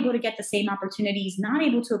 not able to get the same opportunities, not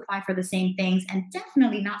able to apply for the same things, and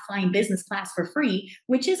definitely not flying business class for free,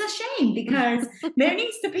 which is a shame because there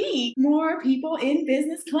needs to be more people in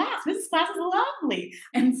business class. Business class is lovely.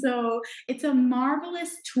 And so it's a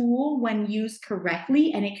marvelous tool when used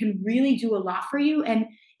correctly, and it can really do a lot for you. And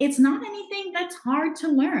it's not anything that's hard to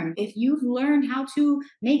learn. If you've learned how to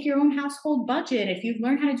make your own household budget, if you've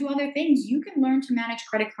learned how to do other things, you can learn to manage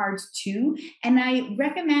credit cards too. And I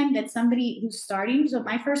recommend that somebody who's starting, so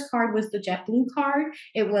my first card was the JetBlue card.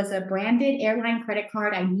 It was a branded airline credit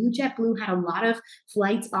card. I knew JetBlue had a lot of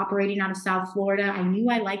flights operating out of South Florida. I knew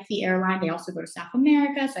I liked the airline. They also go to South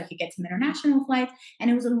America, so I could get some international flights. And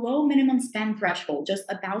it was a low minimum spend threshold, just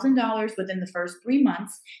 $1,000 within the first 3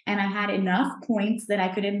 months. And I had enough points that I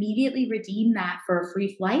could immediately redeem that for a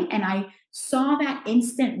free flight. And I saw that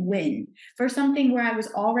instant win for something where I was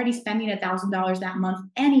already spending $1,000 that month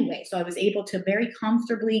anyway. So I was able to very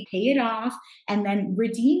comfortably pay it off and then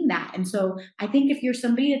redeem that. And so I think if you're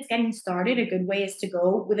somebody that's getting started, a good way is to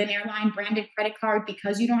go with an airline branded credit card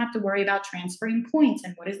because you don't have to worry about transferring points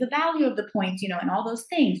and what is the value of the points, and all those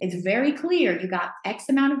things. It's very clear. You got X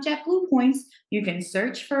amount of JetBlue points. You can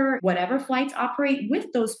search for whatever flights operate with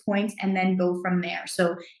those points and then go from there.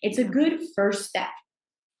 So it's a good first step.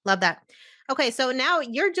 Love that. Okay, so now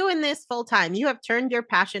you're doing this full time. You have turned your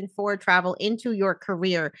passion for travel into your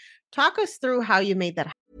career. Talk us through how you made that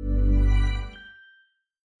happen.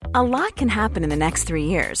 A lot can happen in the next 3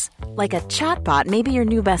 years. Like a chatbot may be your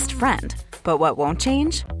new best friend. But what won't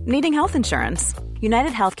change? Needing health insurance.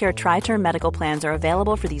 United Healthcare Tri-Term Medical Plans are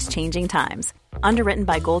available for these changing times. Underwritten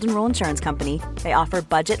by Golden Rule Insurance Company, they offer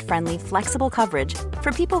budget-friendly, flexible coverage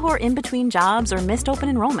for people who are in between jobs or missed open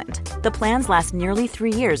enrollment. The plans last nearly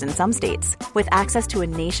 3 years in some states, with access to a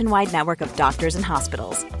nationwide network of doctors and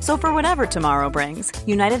hospitals. So for whatever tomorrow brings,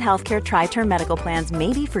 United Healthcare Tri-Term Medical Plans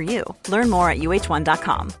may be for you. Learn more at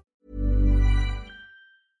uh1.com.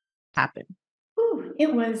 Happen. Ooh,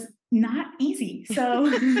 it was not easy. So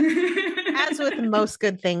as with most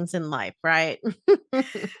good things in life, right?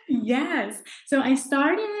 Yes. So I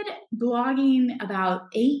started blogging about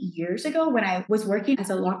 8 years ago when I was working as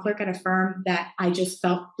a law clerk at a firm that I just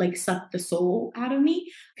felt like sucked the soul out of me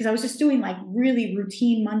because I was just doing like really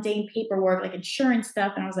routine, mundane paperwork, like insurance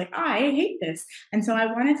stuff. And I was like, I hate this. And so I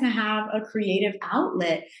wanted to have a creative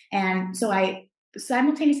outlet. And so I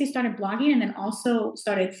simultaneously started blogging and then also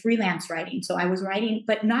started freelance writing. So I was writing,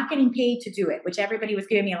 but not getting paid to do it, which everybody was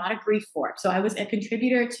giving me a lot of grief for. So I was a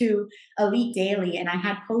contributor to Elite Daily and I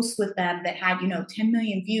had posts with them that had, 10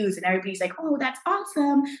 million views and everybody's like, oh, that's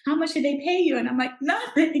awesome. How much did they pay you? And I'm like,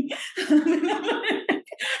 nothing.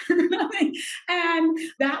 Nothing. And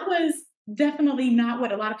that was definitely not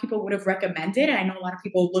what a lot of people would have recommended. And I know a lot of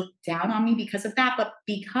people looked down on me because of that, but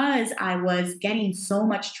because I was getting so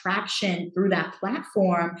much traction through that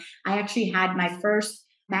platform, I actually had my first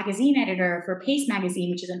magazine editor for Pace Magazine,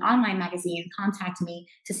 which is an online magazine, contact me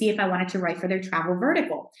to see if I wanted to write for their travel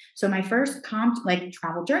vertical. So my first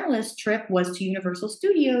travel journalist trip was to Universal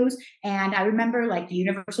Studios. And I remember the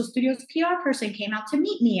Universal Studios PR person came out to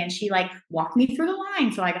meet me and she walked me through the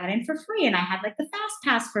line. So I got in for free and I had the fast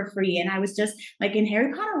pass for free. And I was just in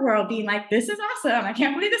Harry Potter world being like, this is awesome. I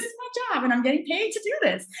can't believe this is my job and I'm getting paid to do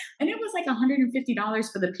this. And it was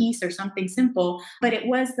 $150 for the piece or something simple. But it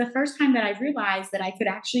was the first time that I realized that I could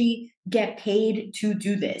actually get paid to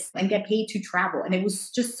do this and get paid to travel. And it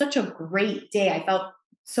was just such a great day. I felt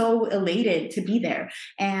so elated to be there.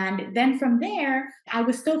 And then from there, I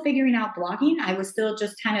was still figuring out blogging. I was still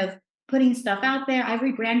just kind of putting stuff out there. I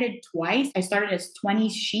rebranded twice. I started as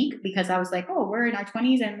 20s Chic because I was like, oh, we're in our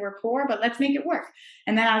 20s and we're poor, but let's make it work.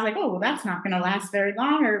 And then I was like, oh, well, that's not going to last very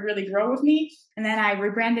long or really grow with me. And then I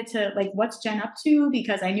rebranded to What's Jen Up To?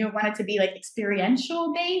 Because I knew it wanted to be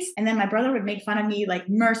experiential based. And then my brother would make fun of me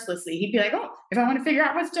mercilessly. He'd be like, oh, if I want to figure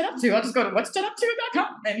out what's Jen Up To, I'll just go to what'sjenupto.com.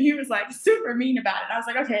 And he was super mean about it. I was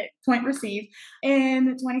like, okay, point received.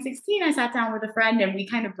 In 2016, I sat down with a friend and we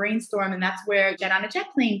kind of brainstormed. And that's where Jen on a Jet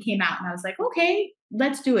Plane came out. And I was like, okay,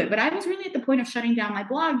 let's do it. But I was really at the point of shutting down my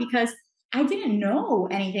blog because I didn't know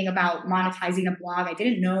anything about monetizing a blog. I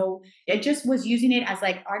didn't know. It just was using it as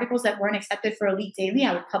articles that weren't accepted for Elite Daily.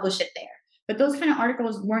 I would publish it there. But those kind of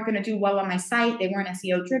articles weren't going to do well on my site. They weren't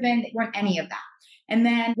SEO driven. They weren't any of that. And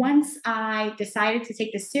then once I decided to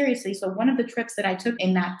take this seriously, so one of the trips that I took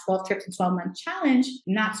in that 12 trips in 12-month challenge,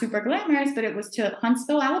 not super glamorous, but it was to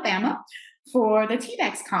Huntsville, Alabama, for the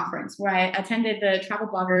TBEX conference where I attended the Travel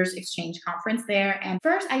Bloggers Exchange conference there. And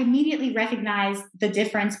first, I immediately recognized the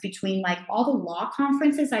difference between all the law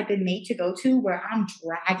conferences I've been made to go to where I'm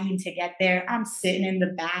dragging to get there. I'm sitting in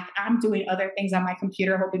the back. I'm doing other things on my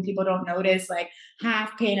computer, hoping people don't notice,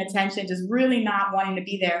 half paying attention, just really not wanting to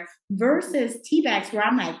be there versus TBEX where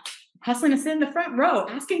I'm hustling to sit in the front row,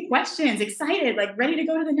 asking questions, excited, ready to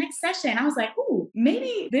go to the next session. I was like, ooh,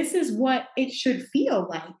 maybe this is what it should feel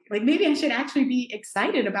like. Maybe I should actually be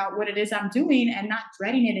excited about what it is I'm doing and not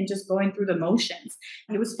dreading it and just going through the motions.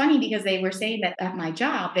 And it was funny because they were saying that at my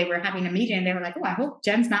job, they were having a meeting and they were like, oh, I hope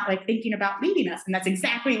Jen's not thinking about leaving us. And that's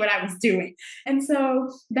exactly what I was doing. And so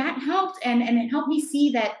that helped. And it helped me see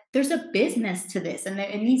that there's a business to this and that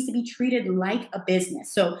it needs to be treated like a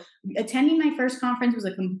business. So attending my first conference was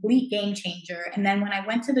a complete game changer. And then when I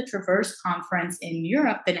went to the Traverse conference in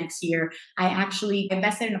Europe the next year, I actually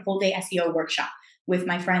invested in a full day SEO workshop with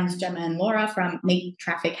my friends Gemma and Laura from Make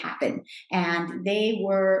Traffic Happen. And they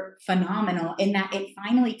were phenomenal in that it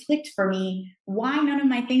finally clicked for me why none of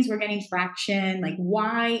my things were getting traction,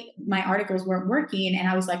 why my articles weren't working. And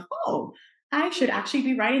I was like, oh, I should actually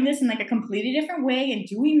be writing this in a completely different way and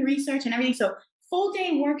doing research and everything. So full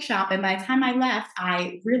day workshop. And by the time I left,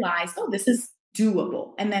 I realized, oh, this is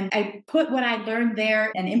doable. And then I put what I learned there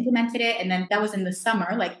and implemented it. And then that was in the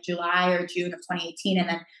summer, July or June of 2018. And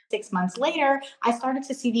then 6 months later, I started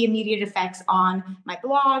to see the immediate effects on my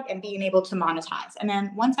blog and being able to monetize. And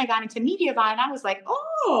then once I got into Mediavine, I was like,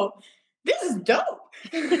 oh, this is dope.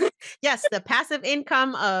 Yes, the passive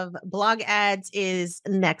income of blog ads is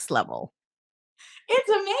next level.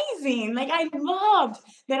 It's amazing. I loved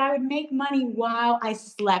that I would make money while I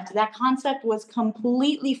slept. That concept was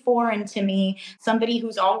completely foreign to me. Somebody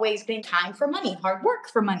who's always been time for money, hard work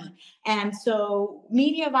for money. And so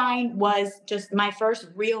Mediavine was just my first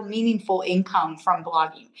real meaningful income from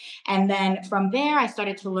blogging. And then from there, I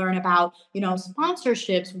started to learn about,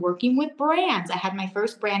 sponsorships, working with brands. I had my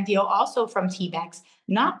first brand deal also from TBEX.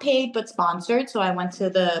 Not paid, but sponsored. So I went to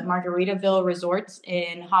the Margaritaville resorts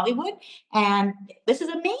in Hollywood. And this is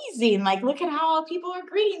amazing. Look at how people are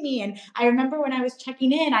greeting me. And I remember when I was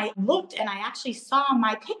checking in, I looked and I actually saw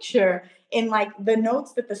my picture in the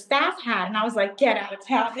notes that the staff had. And I was like, get out of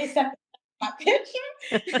town. They sent my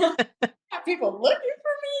picture. Have people looking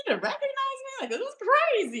for me to recognize me? This is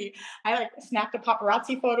crazy. I snapped a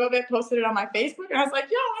paparazzi photo of it, posted it on my Facebook, and I was like,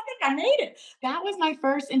 yo, I think I made it. That was my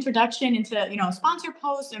first introduction into, sponsor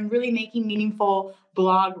posts and really making meaningful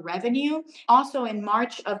blog revenue. Also in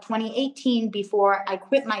March of 2018, before I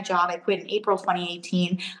quit my job, I quit in April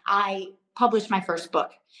 2018, I publish my first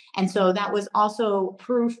book. And so that was also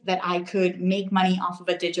proof that I could make money off of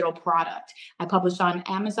a digital product. I published on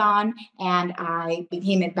Amazon and I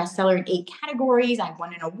became a bestseller in 8 categories. I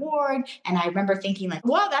won an award. And I remember thinking like,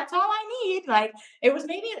 well, that's all I need. Like it was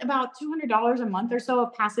maybe about $200 a month or so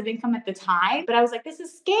of passive income at the time. But I was like, this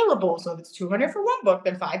is scalable. So if it's 200 for one book,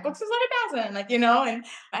 then 5 books is like 1,000, like,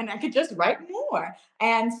 and I could just write more.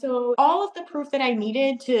 And so all of the proof that I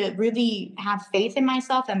needed to really have faith in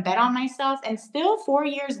myself and bet on myself. And still 4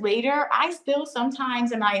 years later, I still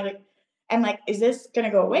sometimes am like, is this going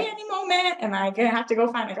to go away any moment? Am I going to have to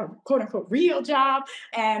go find like a quote unquote real job?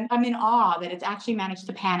 And I'm in awe that it's actually managed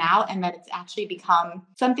to pan out and that it's actually become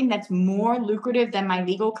something that's more lucrative than my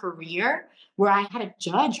legal career, where I had a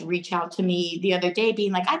judge reach out to me the other day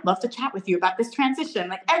being like, I'd love to chat with you about this transition.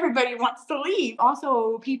 Like everybody wants to leave.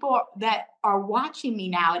 Also, people that are watching me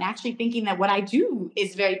now and actually thinking that what I do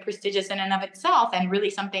is very prestigious in and of itself and really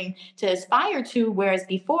something to aspire to. Whereas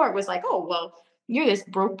before it was like, oh, well, you're this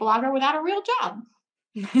broke blogger without a real job.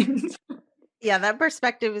 Yeah, that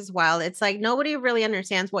perspective is wild. It's like nobody really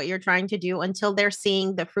understands what you're trying to do until they're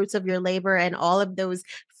seeing the fruits of your labor and all of those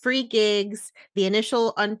free gigs, the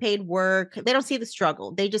initial unpaid work. They don't see the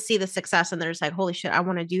struggle. They just see the success and they're just like, holy shit, I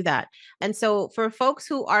want to do that. And so for folks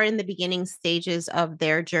who are in the beginning stages of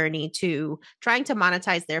their journey to trying to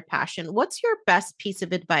monetize their passion, what's your best piece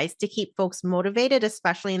of advice to keep folks motivated,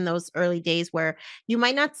 especially in those early days where you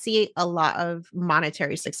might not see a lot of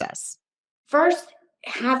monetary success? First,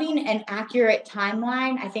 having an accurate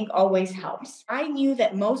timeline, I think always helps. I knew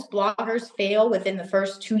that most bloggers fail within the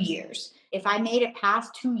first 2 years. If I made it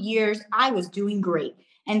past 2 years, I was doing great.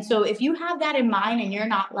 And so if you have that in mind and you're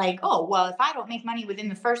not like, oh, well, if I don't make money within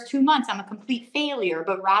the first 2 months, I'm a complete failure,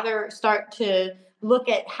 but rather start to look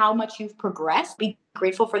at how much you've progressed, be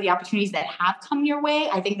grateful for the opportunities that have come your way.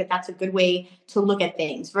 I think that that's a good way to look at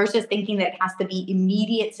things versus thinking that it has to be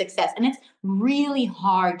immediate success. And it's really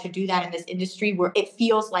hard to do that in this industry where it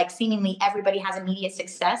feels like seemingly everybody has immediate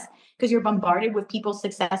success because you're bombarded with people's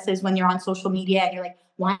successes when you're on social media and you're like,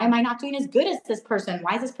 why am I not doing as good as this person?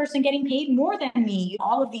 Why is this person getting paid more than me?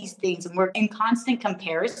 All of these things. And we're in constant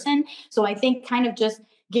comparison. So I think kind of just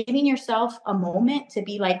giving yourself a moment to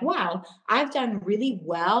be like, wow, I've done really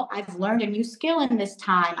well. I've learned a new skill in this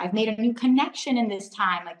time. I've made a new connection in this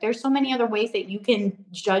time. Like there's so many other ways that you can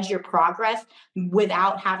judge your progress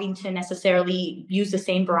without having to necessarily use the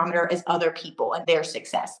same barometer as other people and their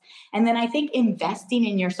success. And then I think investing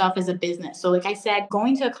in yourself as a business. So like I said,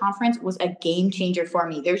 going to a conference was a game changer for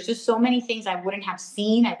me. There's just so many things I wouldn't have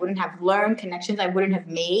seen, I wouldn't have learned, connections I wouldn't have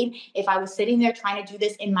made if I was sitting there trying to do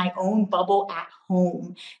this in my own bubble at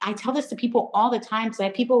home. I tell this to people all the time because I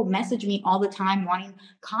have people message me all the time wanting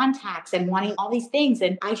contacts and wanting all these things.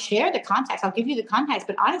 And I share the contacts. I'll give you the contacts.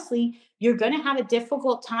 But honestly, you're going to have a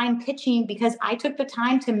difficult time pitching because I took the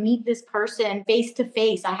time to meet this person face to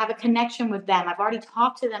face. I have a connection with them. I've already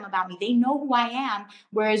talked to them about me. They know who I am.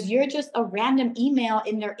 Whereas you're just a random email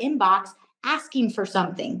in their inbox asking for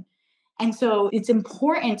something. And so it's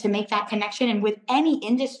important to make that connection. And with any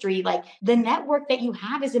industry, like the network that you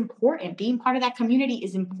have is important. Being part of that community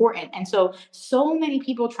is important. And so many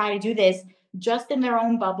people try to do this just in their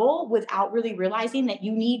own bubble without really realizing that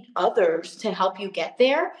you need others to help you get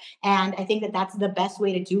there. And I think that that's the best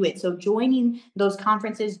way to do it. So joining those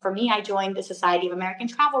conferences, for me, I joined the Society of American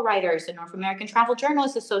Travel Writers, the North American Travel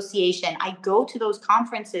Journalists Association. I go to those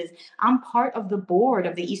conferences. I'm part of the board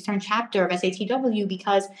of the Eastern chapter of SATW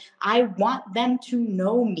because I want them to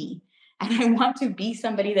know me. And I want to be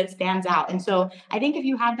somebody that stands out. And so I think if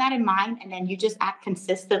you have that in mind and then you just act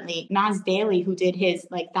consistently, Nas Daily, who did his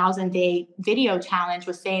 1,000-day video challenge,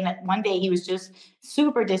 was saying that one day he was just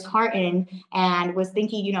super disheartened and was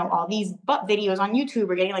thinking, all these butt videos on YouTube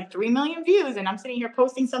are getting 3 million views. And I'm sitting here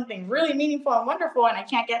posting something really meaningful and wonderful and I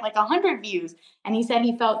can't get 100 views. And he said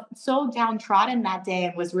he felt so downtrodden that day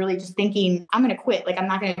and was really just thinking, I'm going to quit. I'm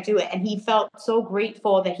not going to do it. And he felt so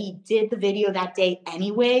grateful that he did the video that day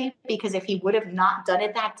anyway, because if he would have not done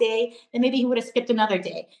it that day, then maybe he would have skipped another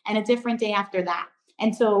day and a different day after that.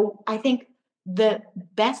 And so I think the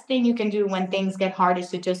best thing you can do when things get hard is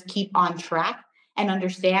to just keep on track and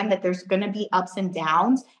understand that there's going to be ups and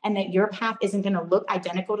downs and that your path isn't going to look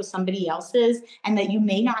identical to somebody else's and that you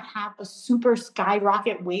may not have a super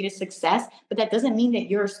skyrocket way to success, but that doesn't mean that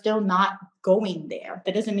you're still not going there.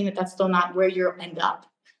 That doesn't mean that that's still not where you'll end up.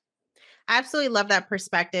 I absolutely love that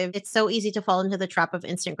perspective. It's so easy to fall into the trap of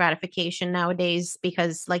instant gratification nowadays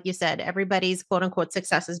because, like you said, everybody's quote unquote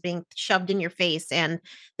success is being shoved in your face. And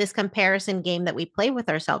this comparison game that we play with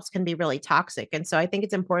ourselves can be really toxic. And so I think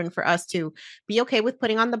it's important for us to be okay with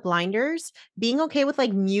putting on the blinders, being okay with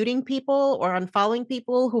like muting people or unfollowing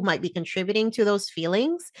people who might be contributing to those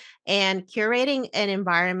feelings, and curating an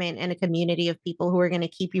environment and a community of people who are going to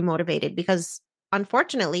keep you motivated. Because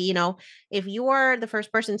unfortunately, if you are the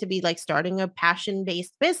first person to be like starting a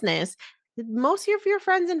passion-based business, most of your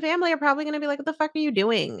friends and family are probably going to be like, what the fuck are you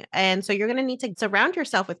doing? And so you're going to need to surround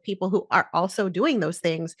yourself with people who are also doing those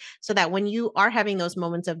things so that when you are having those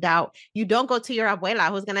moments of doubt, you don't go to your abuela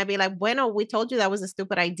who's going to be like, bueno, we told you that was a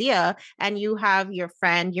stupid idea. And you have your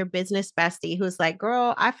friend, your business bestie who's like,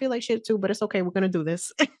 girl, I feel like shit too, but it's okay. We're going to do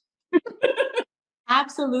this.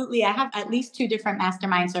 Absolutely. I have at least 2 different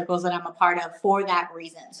mastermind circles that I'm a part of for that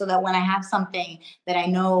reason. So that when I have something that I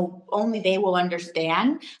know only they will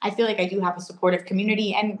understand, I feel like I do have a supportive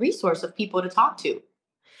community and resource of people to talk to.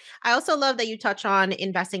 I also love that you touch on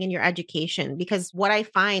investing in your education, because what I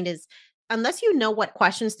find is unless you know what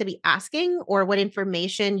questions to be asking or what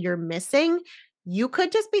information you're missing, you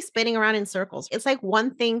could just be spinning around in circles. It's like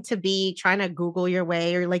one thing to be trying to Google your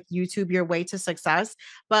way or like YouTube your way to success,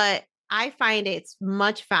 but I find it's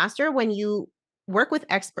much faster when you work with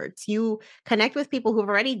experts. You connect with people who've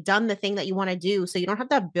already done the thing that you want to do. So you don't have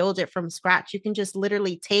to build it from scratch. You can just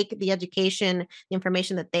literally take the education, the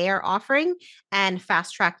information that they are offering, and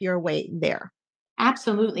fast track your way there.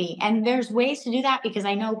 Absolutely. And there's ways to do that because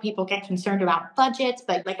I know people get concerned about budgets.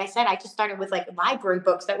 But like I said, I just started with like library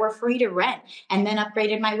books that were free to rent and then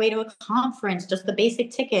upgraded my way to a conference, just the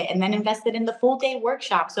basic ticket, and then invested in the full day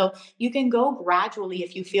workshop. So you can go gradually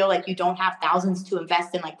if you feel like you don't have thousands to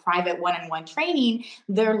invest in like private one-on-one training.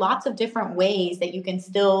 There are lots of different ways that you can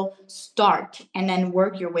still start and then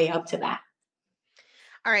work your way up to that.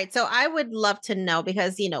 All right. So I would love to know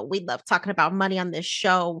because, we love talking about money on this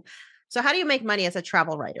show. So how do you make money as a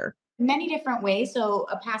travel writer? Many different ways. So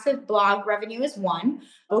a passive blog revenue is one,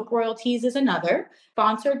 book royalties is another,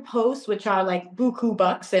 sponsored posts, which are like buku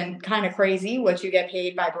bucks and kind of crazy what you get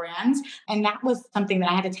paid by brands. And that was something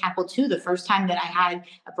that I had to tackle too. The first time that I had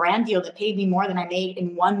a brand deal that paid me more than I made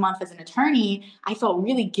in 1 month as an attorney, I felt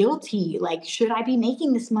really guilty. Like, should I be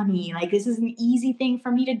making this money? Like, this is an easy thing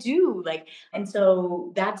for me to do. And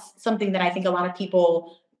so that's something that I think a lot of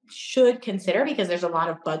people should consider because there's a lot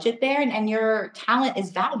of budget there and your talent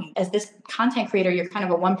is valued. As this content creator, you're kind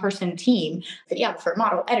of a one-person team, videographer,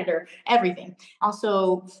 model, editor, everything.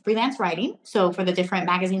 Also freelance writing. So for the different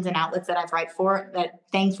magazines and outlets that I've write for that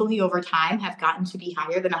thankfully over time have gotten to be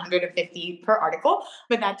higher than 150 per article,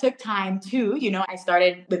 but that took time too. I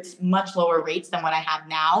started with much lower rates than what I have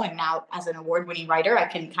now. And now as an award-winning writer, I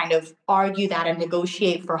can kind of argue that and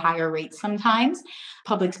negotiate for higher rates sometimes.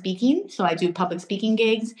 Public speaking. So I do public speaking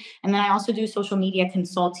gigs. And then I also do social media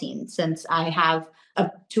consulting. Since I have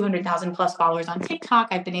 200,000 plus followers on TikTok,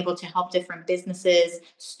 I've been able to help different businesses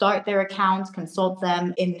start their accounts, consult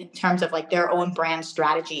them in terms of like their own brand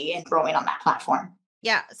strategy and growing on that platform.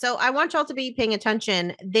 Yeah. So I want y'all to be paying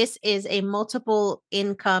attention. This is a multiple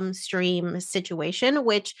income stream situation,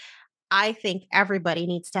 which I think everybody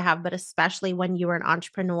needs to have, but especially when you're an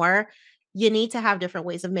entrepreneur, you need to have different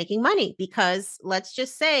ways of making money because let's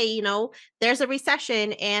just say, there's a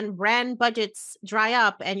recession and brand budgets dry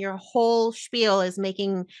up and your whole spiel is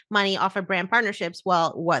making money off of brand partnerships.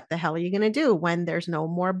 Well, what the hell are you going to do when there's no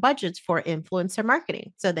more budgets for influencer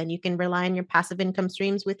marketing? So then you can rely on your passive income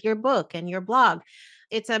streams with your book and your blog.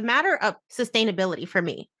 It's a matter of sustainability for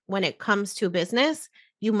me. When it comes to business,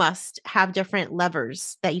 you must have different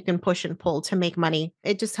levers that you can push and pull to make money.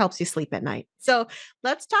 It just helps you sleep at night. So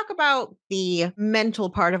let's talk about the mental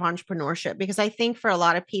part of entrepreneurship, because I think for a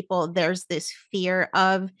lot of people, there's this fear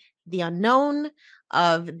of the unknown,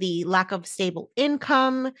 of the lack of stable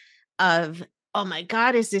income, of, oh my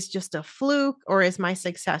God, is this just a fluke or is my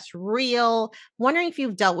success real? Wondering if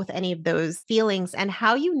you've dealt with any of those feelings and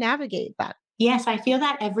how you navigate that. Yes, I feel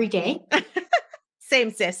that every day.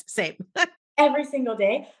 Same, sis, same. Every single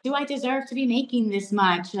day. Do I deserve to be making this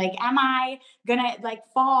much? Like, am I gonna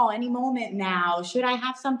fall any moment now? Should I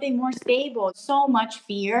have something more stable? So much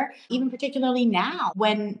fear, even particularly now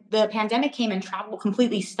when the pandemic came and travel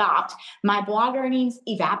completely stopped, my blog earnings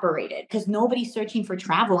evaporated because nobody's searching for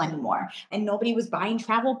travel anymore. And nobody was buying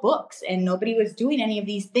travel books and nobody was doing any of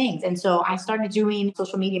these things. And so I started doing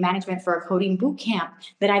social media management for a coding boot camp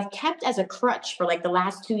that I've kept as a crutch for the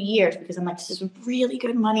last 2 years because I'm like, this is really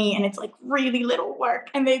good money and it's really really little work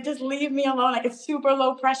and they just leave me alone. Like it's super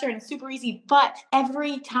low pressure and it's super easy. But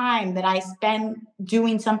every time that I spend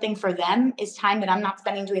doing something for them is time that I'm not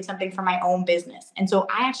spending doing something for my own business. And so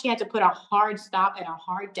I actually had to put a hard stop and a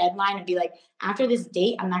hard deadline and be like, after this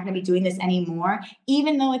date, I'm not going to be doing this anymore,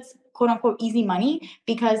 even though it's quote unquote easy money,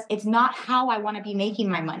 because it's not how I want to be making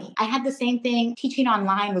my money. I had the same thing. Teaching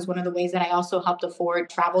online was one of the ways that I also helped afford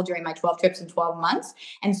travel during my 12 trips in 12 months.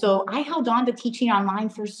 And so I held on to teaching online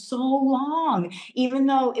for so long, even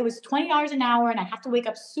though it was $20 an hour and I have to wake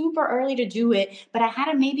up super early to do it. But I had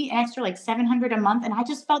a maybe an extra like $700 a month. And I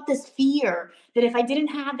just felt this fear that if I didn't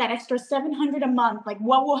have that extra $700 a month, like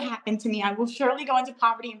what will happen to me? I will surely go into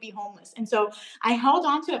poverty and be homeless. And so I held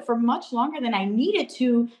on to it for much longer than I needed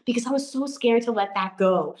to because I was so scared to let that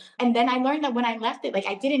go. And then I learned that when I left it, like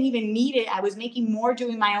I didn't even need it. I was making more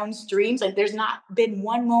doing my own streams. Like there's not been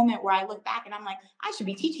one moment where I look back and I'm like, I should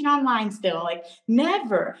be teaching online still. Like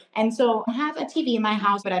never. And so I have a TV in my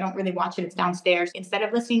house, but I don't really watch it. It's downstairs. Instead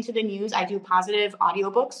of listening to the news, I do positive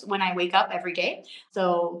audiobooks when I wake up every day.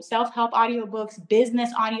 So self-help audiobooks,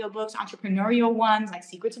 business audiobooks, entrepreneurial ones like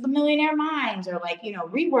Secrets of the Millionaire Minds or like,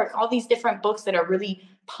 Rework, all these different books that are really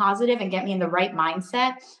positive and get me in the right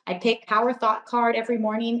mindset. I pick Power Thought card every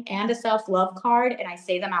morning and a self-love card, and I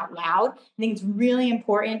say them out loud. I think it's really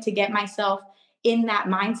important to get myself in that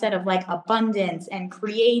mindset of like abundance and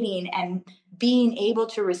creating and being able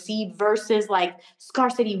to receive versus like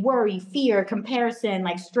scarcity, worry, fear, comparison,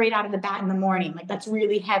 like straight out of the bat in the morning. Like that's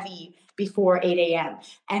really heavy before 8 a.m.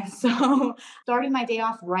 And so starting my day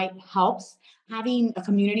off right helps. Having a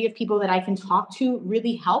community of people that I can talk to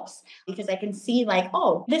really helps because I can see like,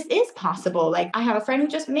 oh, this is possible. Like I have a friend who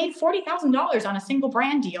just made $40,000 on a single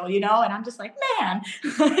brand deal, and I'm just like, man,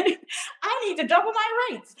 I need to double my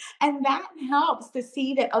rates. And that helps to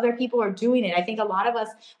see that other people are doing it. I think a lot of us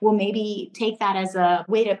will maybe take that as a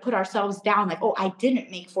way to put ourselves down. Like, oh, I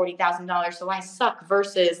didn't make $40,000, so I suck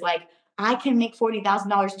versus like, I can make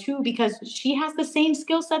 $40,000 too because she has the same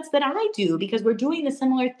skill sets that I do because we're doing the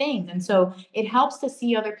similar things. And so it helps to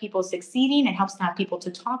see other people succeeding. It helps to have people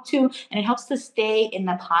to talk to, and it helps to stay in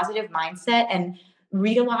the positive mindset and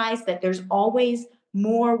realize that there's always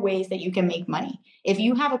more ways that you can make money. If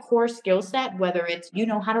you have a core skill set, whether it's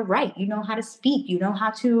how to write, how to speak,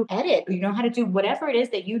 how to edit, how to do whatever it is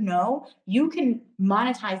that you can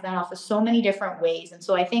monetize that off of so many different ways. And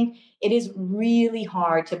so I think it is really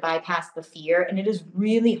hard to bypass the fear, and it is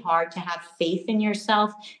really hard to have faith in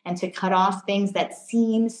yourself and to cut off things that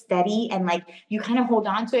seem steady and like you kind of hold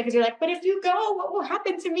on to it because you're like, but if you go, what will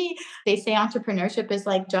happen to me? They say entrepreneurship is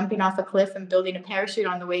like jumping off a cliff and building a parachute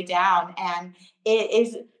on the way down. And it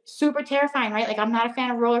is super terrifying, right? Like I'm not a fan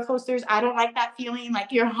of roller coasters. I don't like that feeling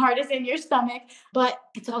like your heart is in your stomach, but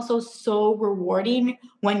it's also so rewarding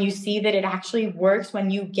when you see that it actually works, when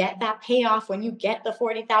you get that payoff, when you get the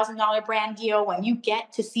 $40,000 brand deal, when you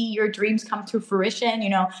get to see your dreams come to fruition.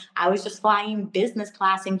 I was just flying business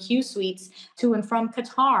class in Q suites to and from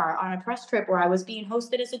Qatar on a press trip where I was being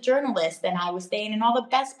hosted as a journalist, and I was staying in all the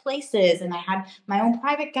best places, and I had my own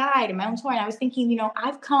private guide and my own tour. And I was thinking,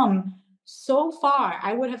 I've come so far.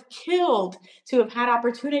 I would have killed to have had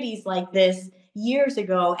opportunities like this years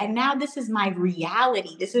ago. And now this is my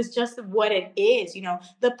reality. This is just what it is.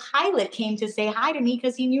 The pilot came to say hi to me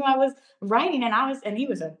because he knew I was writing, and he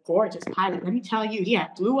was a gorgeous pilot. Let me tell you, he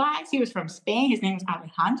had blue eyes. He was from Spain. His name was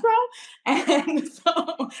Alejandro. And I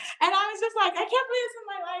was just like, I can't believe this is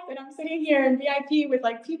my life. And I'm sitting here in VIP with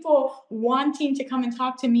like people wanting to come and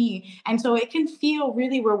talk to me. And so it can feel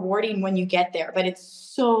really rewarding when you get there, but it's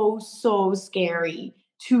so, so scary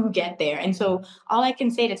to get there. And so all I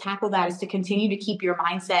can say to tackle that is to continue to keep your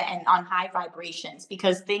mindset and on high vibrations,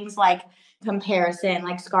 because things like comparison,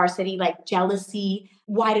 like scarcity, like jealousy,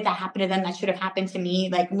 why did that happen to them? That should have happened to me.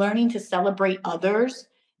 Like learning to celebrate others,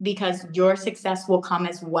 because your success will come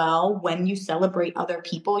as well when you celebrate other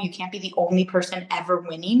people. You can't be the only person ever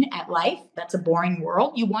winning at life. That's a boring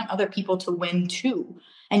world. You want other people to win too.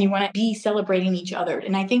 And you want to be celebrating each other.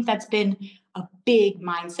 And I think that's been a big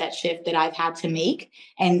mindset shift that I've had to make,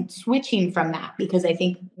 and switching from that, because I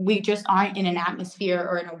think we just aren't in an atmosphere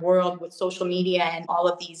or in a world with social media and all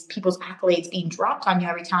of these people's accolades being dropped on you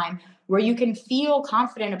every time, where you can feel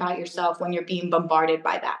confident about yourself when you're being bombarded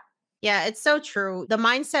by that. Yeah, it's so true. The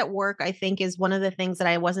mindset work, I think, is one of the things that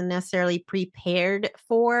I wasn't necessarily prepared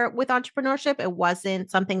for with entrepreneurship. It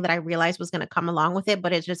wasn't something that I realized was going to come along with it,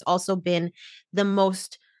 but it's just also been the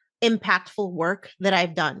most impactful work that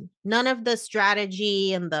I've done. None of the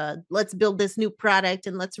strategy and the let's build this new product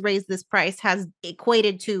and let's raise this price has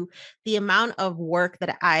equated to the amount of work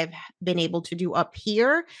that I've been able to do up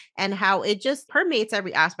here and how it just permeates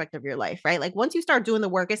every aspect of your life, right? Like once you start doing the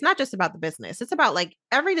work, it's not just about the business. It's about like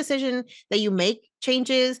every decision that you make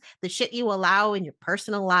changes, the shit you allow in your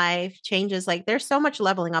personal life changes. Like there's so much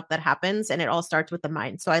leveling up that happens and it all starts with the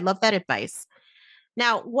mind. So I love that advice.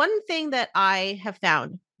 Now, one thing that I have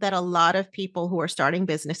found that a lot of people who are starting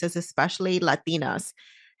businesses, especially Latinas,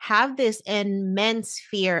 have this immense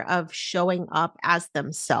fear of showing up as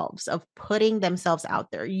themselves, of putting themselves out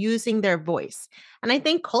there, using their voice. And I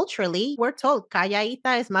think culturally, we're told,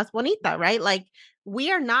 calladita es más bonita, right? Like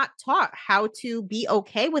we are not taught how to be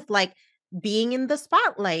okay with like being in the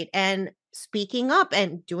spotlight and speaking up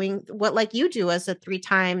and doing what like you do as a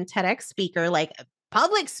 3-time TEDx speaker, like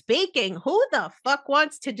public speaking. Who the fuck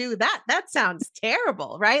wants to do that? That sounds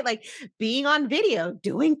terrible, right? Like being on video,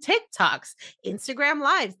 doing TikToks, Instagram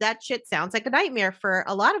lives, that shit sounds like a nightmare for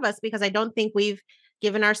a lot of us because I don't think we've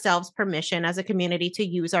given ourselves permission as a community to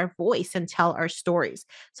use our voice and tell our stories.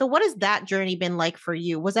 So what has that journey been like for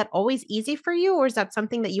you? Was that always easy for you, or is that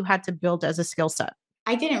something that you had to build as a skill set?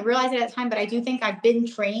 I didn't realize it at the time, but I do think I've been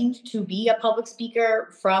trained to be a public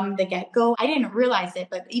speaker from the get-go. I didn't realize it,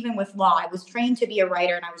 but even with law, I was trained to be a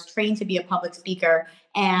writer and I was trained to be a public speaker.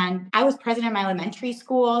 And I was president of my elementary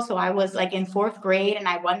school. So I was like in 4th grade and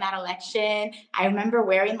I won that election. I remember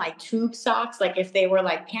wearing like tube socks, like if they were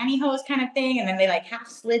like pantyhose kind of thing. And then they like half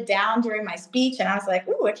slid down during my speech. And I was like,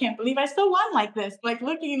 ooh, I can't believe I still won like this, like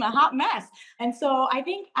looking a hot mess. And so I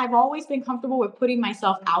think I've always been comfortable with putting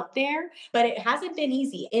myself out there, but it hasn't been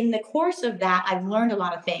easy. In the course of that, I've learned a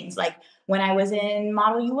lot of things. Like when I was in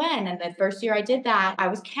Model UN and the first year I did that, I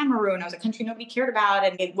was Cameroon. I was a country nobody cared about.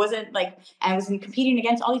 And it wasn't like I was competing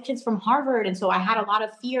against all these kids from Harvard. And so I had a lot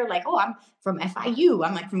of fear, like, oh, I'm from FIU.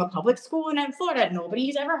 I'm like from a public school in Florida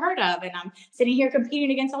nobody's ever heard of. And I'm sitting here competing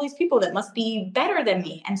against all these people that must be better than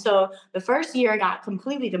me. And so the first year I got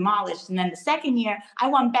completely demolished. And then the second year I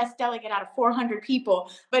won best delegate out of 400 people.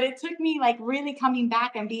 But it took me like really coming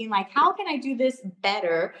back and being like, how can I do this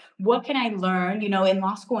better? What can I learn? You know, in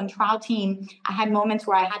law school and trial team, I had moments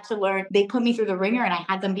where I had to learn. They put me through the ringer and I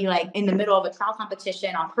had them be like in the middle of a trial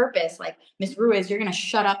competition on purpose. Like, Ms. Ruiz, you're going to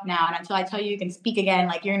shut up now. And until I tell you can speak again,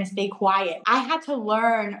 like you're going to stay quiet. I had to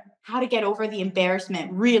learn how to get over the embarrassment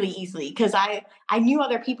really easily because I knew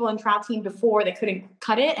other people in trial team before that couldn't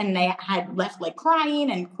cut it and they had left like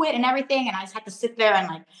crying and quit and everything. And I just had to sit there and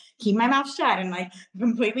like keep my mouth shut and like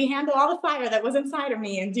completely handle all the fire that was inside of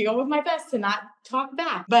me and deal with my best to not talk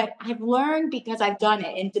back. But I've learned because I've done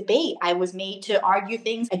it. In debate, I was made to argue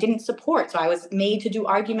things I didn't support. So I was made to do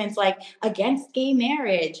arguments like against gay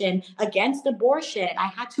marriage and against abortion. I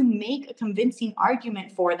had to make a convincing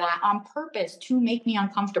argument for that on purpose to make me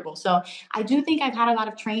uncomfortable. So I do think I've had a lot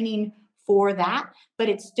of training for that, but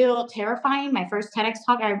it's still terrifying. My first TEDx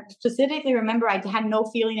talk, I specifically remember I had no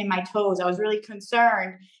feeling in my toes. I was really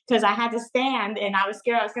concerned because I had to stand and I was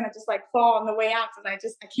scared I was going to just like fall on the way out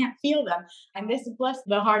because I can't feel them. And this blessed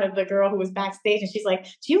the heart of the girl who was backstage. And she's like,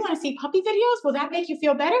 do you want to see puppy videos? Will that make you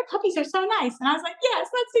feel better? Puppies are so nice. And I was like, yes,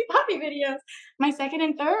 let's see puppy videos. My second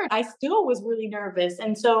and third, I still was really nervous.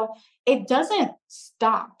 And so it doesn't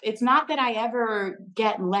stop. It's not that I ever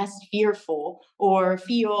get less fearful or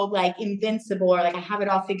feel like invincible or like I have it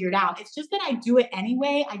all figured out. It's just that I do it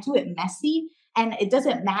anyway. I do it messy and it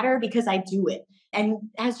doesn't matter because I do it. And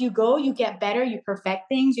as you go, you get better, you perfect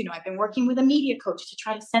things. You know, I've been working with a media coach to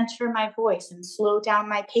try to center my voice and slow down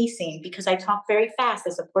my pacing because I talk very fast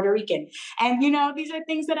as a Puerto Rican. And, you know, these are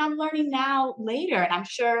things that I'm learning now later. And I'm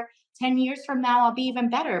sure 10 years from now, I'll be even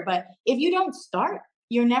better. But if you don't start,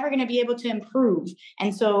 you're never going to be able to improve.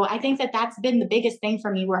 And so I think that that's been the biggest thing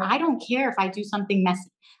for me where I don't care if I do something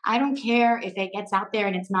messy. I don't care if it gets out there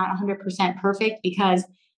and it's not 100% perfect because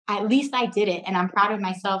at least I did it. And I'm proud of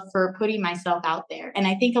myself for putting myself out there. And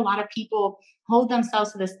I think a lot of people hold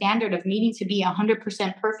themselves to the standard of needing to be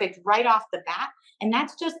 100% perfect right off the bat. And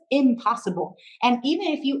that's just impossible. And even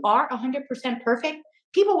if you are 100% perfect,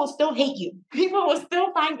 people will still hate you. People will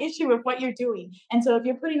still find issue with what you're doing. And so if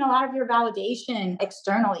you're putting a lot of your validation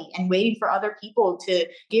externally and waiting for other people to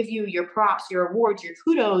give you your props, your awards, your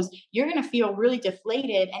kudos, you're going to feel really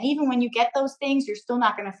deflated. And even when you get those things, you're still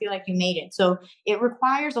not going to feel like you made it. So it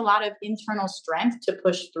requires a lot of internal strength to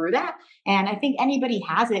push through that. And I think anybody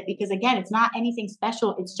has it because, again, it's not anything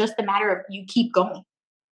special. It's just a matter of you keep going.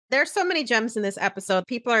 There's so many gems in this episode.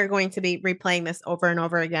 People are going to be replaying this over and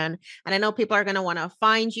over again. And I know people are going to want to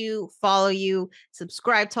find you, follow you,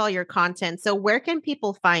 subscribe to all your content. So where can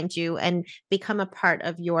people find you and become a part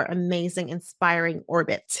of your amazing, inspiring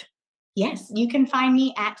orbit? Yes, you can find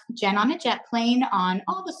me at Jen on a Jet Plane on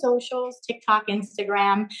all the socials, TikTok,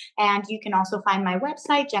 Instagram, and you can also find my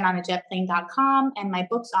website, jenonajetplane.com, and my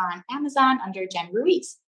books are on Amazon under Jen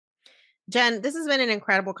Ruiz. Jen, this has been an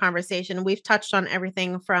incredible conversation. We've touched on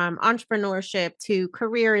everything from entrepreneurship to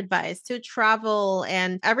career advice to travel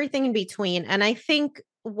and everything in between. And I think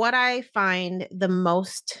what I find the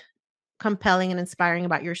most compelling and inspiring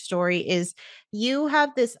about your story is you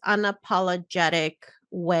have this unapologetic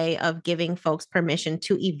way of giving folks permission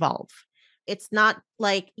to evolve. It's not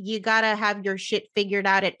like you got to have your shit figured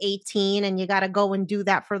out at 18 and you got to go and do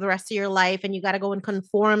that for the rest of your life. And you got to go and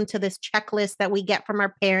conform to this checklist that we get from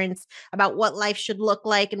our parents about what life should look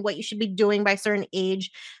like and what you should be doing by a certain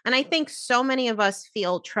age. And I think so many of us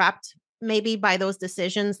feel trapped maybe by those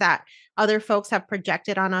decisions that other folks have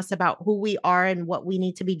projected on us about who we are and what we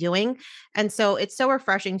need to be doing. And so it's so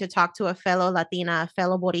refreshing to talk to a fellow Latina, a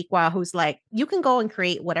fellow Boricua who's like, you can go and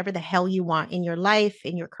create whatever the hell you want in your life,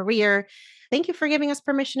 in your career. Thank you for giving us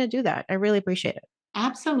permission to do that. I really appreciate it.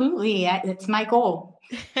 Absolutely. It's my goal.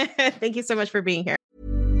 Thank you so much for being here.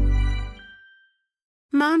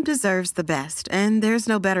 Mom deserves the best, and there's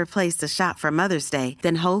no better place to shop for Mother's Day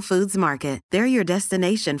than Whole Foods Market. They're your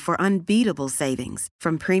destination for unbeatable savings,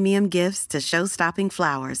 from premium gifts to show-stopping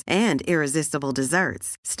flowers and irresistible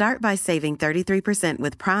desserts. Start by saving 33%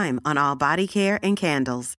 with Prime on all body care and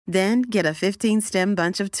candles. Then get a 15-stem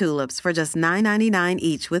bunch of tulips for just $9.99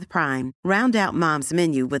 each with Prime. Round out Mom's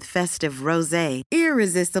menu with festive rosé,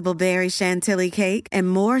 irresistible berry chantilly cake, and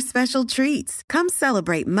more special treats. Come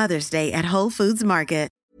celebrate Mother's Day at Whole Foods Market.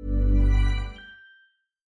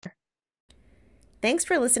 Thanks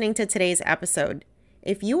for listening to today's episode.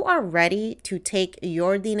 If you are ready to take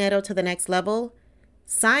your dinero to the next level,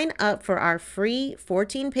 sign up for our free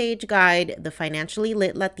 14-page guide, The Financially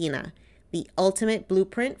Lit Latina, the ultimate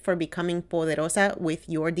blueprint for becoming poderosa with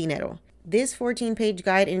your dinero. This 14-page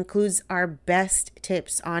guide includes our best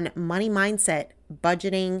tips on money mindset,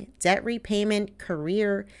 budgeting, debt repayment,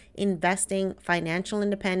 career, investing, financial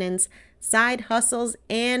independence, side hustles,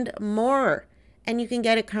 and more. And you can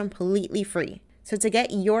get it completely free. So to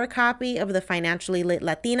get your copy of The Financially Lit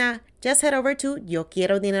Latina, just head over to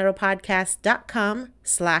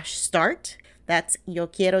yoquierodineropodcast.com/start. That's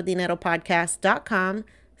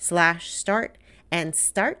yoquierodineropodcast.com/start and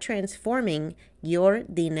start transforming your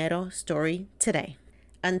dinero story today.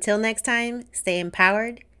 Until next time, stay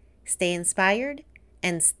empowered, stay inspired,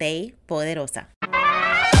 and stay poderosa.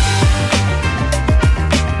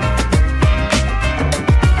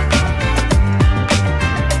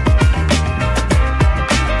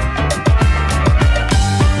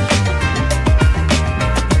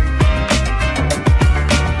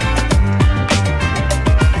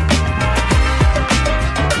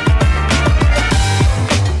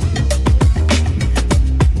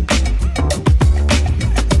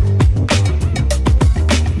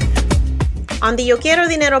 On the Yo Quiero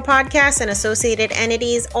Dinero podcast and associated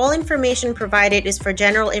entities, all information provided is for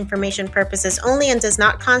general information purposes only and does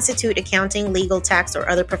not constitute accounting, legal, tax, or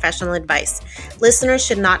other professional advice. Listeners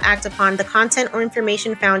should not act upon the content or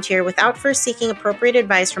information found here without first seeking appropriate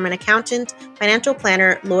advice from an accountant, financial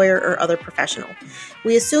planner, lawyer, or other professional.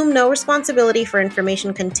 We assume no responsibility for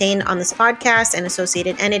information contained on this podcast and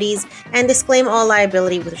associated entities and disclaim all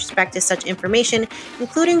liability with respect to such information,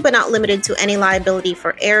 including but not limited to any liability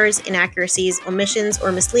for errors, inaccuracies, omissions,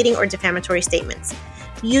 or misleading or defamatory statements.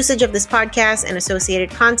 Usage of this podcast and associated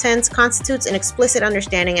contents constitutes an explicit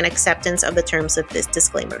understanding and acceptance of the terms of this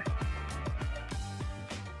disclaimer.